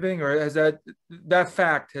philanthropic giving, or has that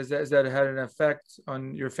fact has that had an effect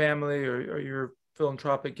on your family or your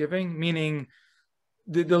philanthropic giving? Meaning,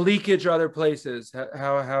 the leakage other places.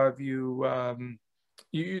 How have you?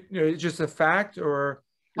 You know, just a fact, or?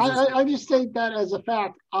 I just take that as a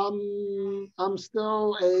fact. I'm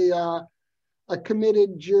still a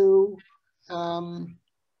committed Jew. I'm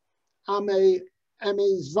a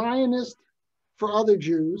Zionist for other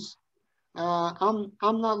Jews. I'm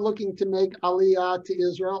not looking to make Aliyah to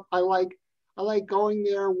Israel. I like going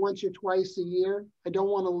there once or twice a year. I don't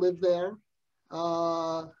want to live there.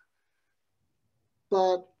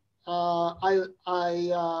 But I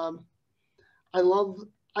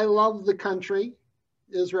love the country,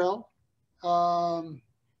 Israel.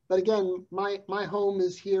 But again, my home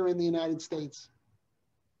is here in the United States.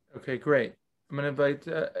 Okay, great. I'm going to invite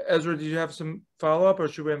Ezra. Did you have some follow up, or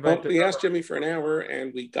should we invite? Well, we asked Jimmy for an hour,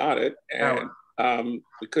 and we got it. And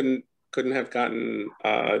we couldn't have gotten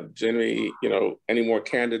Jimmy, any more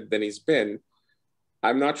candid than he's been.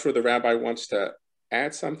 I'm not sure the rabbi wants to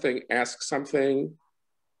add something, ask something,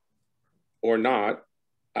 or not.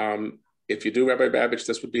 If you do, Rabbi Babich,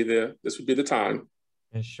 this would be the time.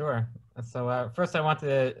 Yeah, sure. So first, I want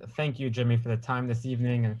to thank you, Jimmy, for the time this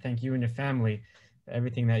evening, and thank you and your family for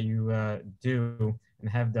everything that you do and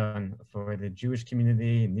have done for the Jewish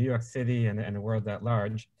community in New York City and the world at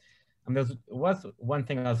large. There was one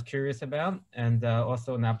thing I was curious about, and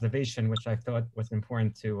also an observation which I thought was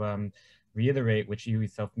important to reiterate, which you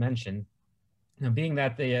yourself mentioned. Being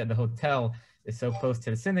that the hotel is so close to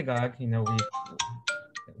the synagogue, we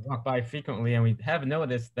walk by frequently, and we have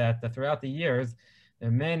noticed that throughout the years, there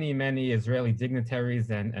are many, many Israeli dignitaries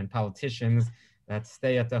and politicians that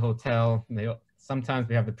stay at the hotel. Sometimes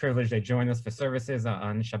we have the privilege, they join us for services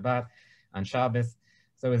on Shabbat, on Shabbos.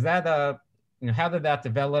 So is that, how did that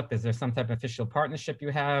develop? Is there some type of official partnership you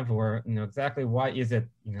have, or exactly why is it,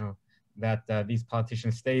 that these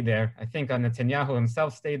politicians stay there? I think Netanyahu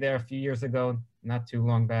himself stayed there a few years ago, not too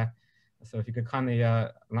long back. So if you could kindly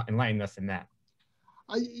enlighten us in that.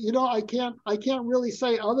 I can't really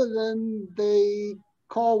say other than they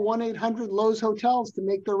call 1-800 Loews Hotels to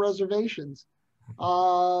make their reservations.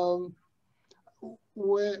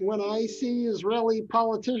 When I see Israeli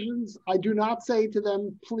politicians, I do not say to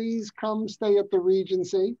them, please come stay at the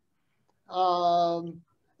Regency.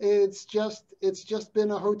 It's just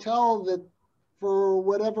been a hotel that, for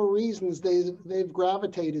whatever reasons, they've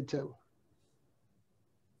gravitated to.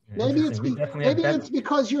 Maybe it's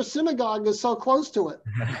because your synagogue is so close to it.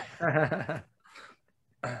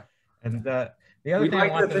 And the other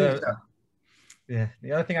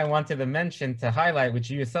thing I wanted to mention, to highlight, which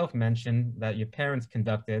you yourself mentioned that your parents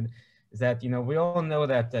conducted, is that, we all know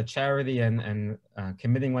that charity and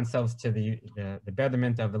committing oneself to the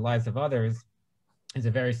betterment of the lives of others is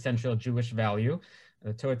a very central Jewish value.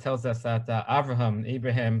 The Torah tells us that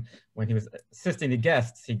Abraham, when he was assisting the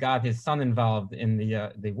guests, he got his son involved in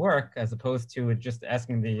the work, as opposed to just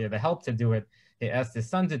asking the help to do it. He asked his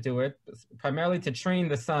son to do it, primarily to train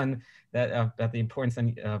the son that the importance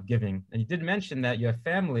of giving. And you did mention that your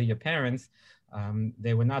family, your parents,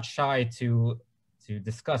 they were not shy to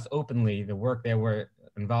discuss openly the work they were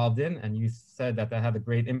involved in, and you said that had a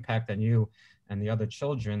great impact on you and the other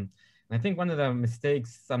children. And I think one of the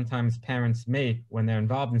mistakes sometimes parents make when they're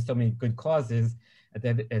involved in so many good causes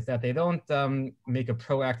is that they don't make a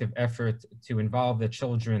proactive effort to involve their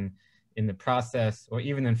children in the process, or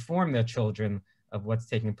even inform their children of what's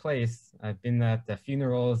taking place. I've been at the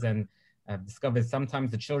funerals, and I've discovered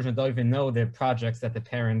sometimes the children don't even know the projects that the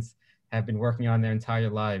parents have been working on their entire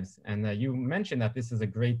lives. And you mentioned that this is a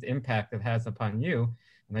great impact it has upon you,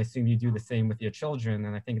 and I assume you do the same with your children.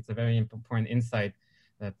 And I think it's a very important insight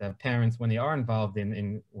that the parents, when they are involved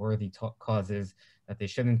in worthy causes, that they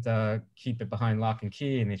shouldn't keep it behind lock and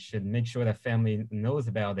key, and they should make sure that family knows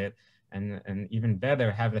about it, and even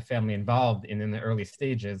better, have the family involved in the early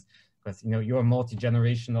stages, because your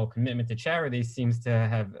multi-generational commitment to charity seems to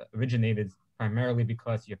have originated primarily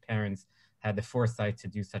because your parents had the foresight to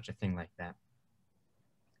do such a thing like that.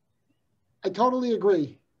 I totally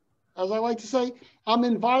agree. As I like to say, I'm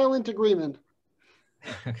in violent agreement.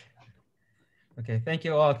 Okay, thank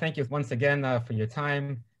you all. Thank you once again for your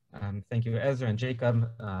time. Thank you, Ezra and Jacob,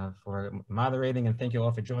 for moderating, and thank you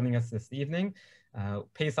all for joining us this evening.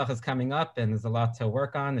 Pesach is coming up, and there's a lot to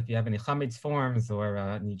work on. If you have any chametz forms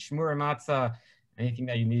or need shmura matzah, anything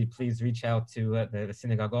that you need, please reach out to the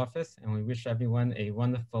synagogue office. And we wish everyone a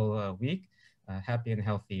wonderful week, happy and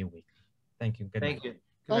healthy week. Thank you. Good night. Thank you.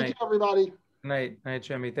 Thank you, everybody. Good night. Night,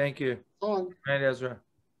 Jimmy. Thank you. So long. Good night, Ezra.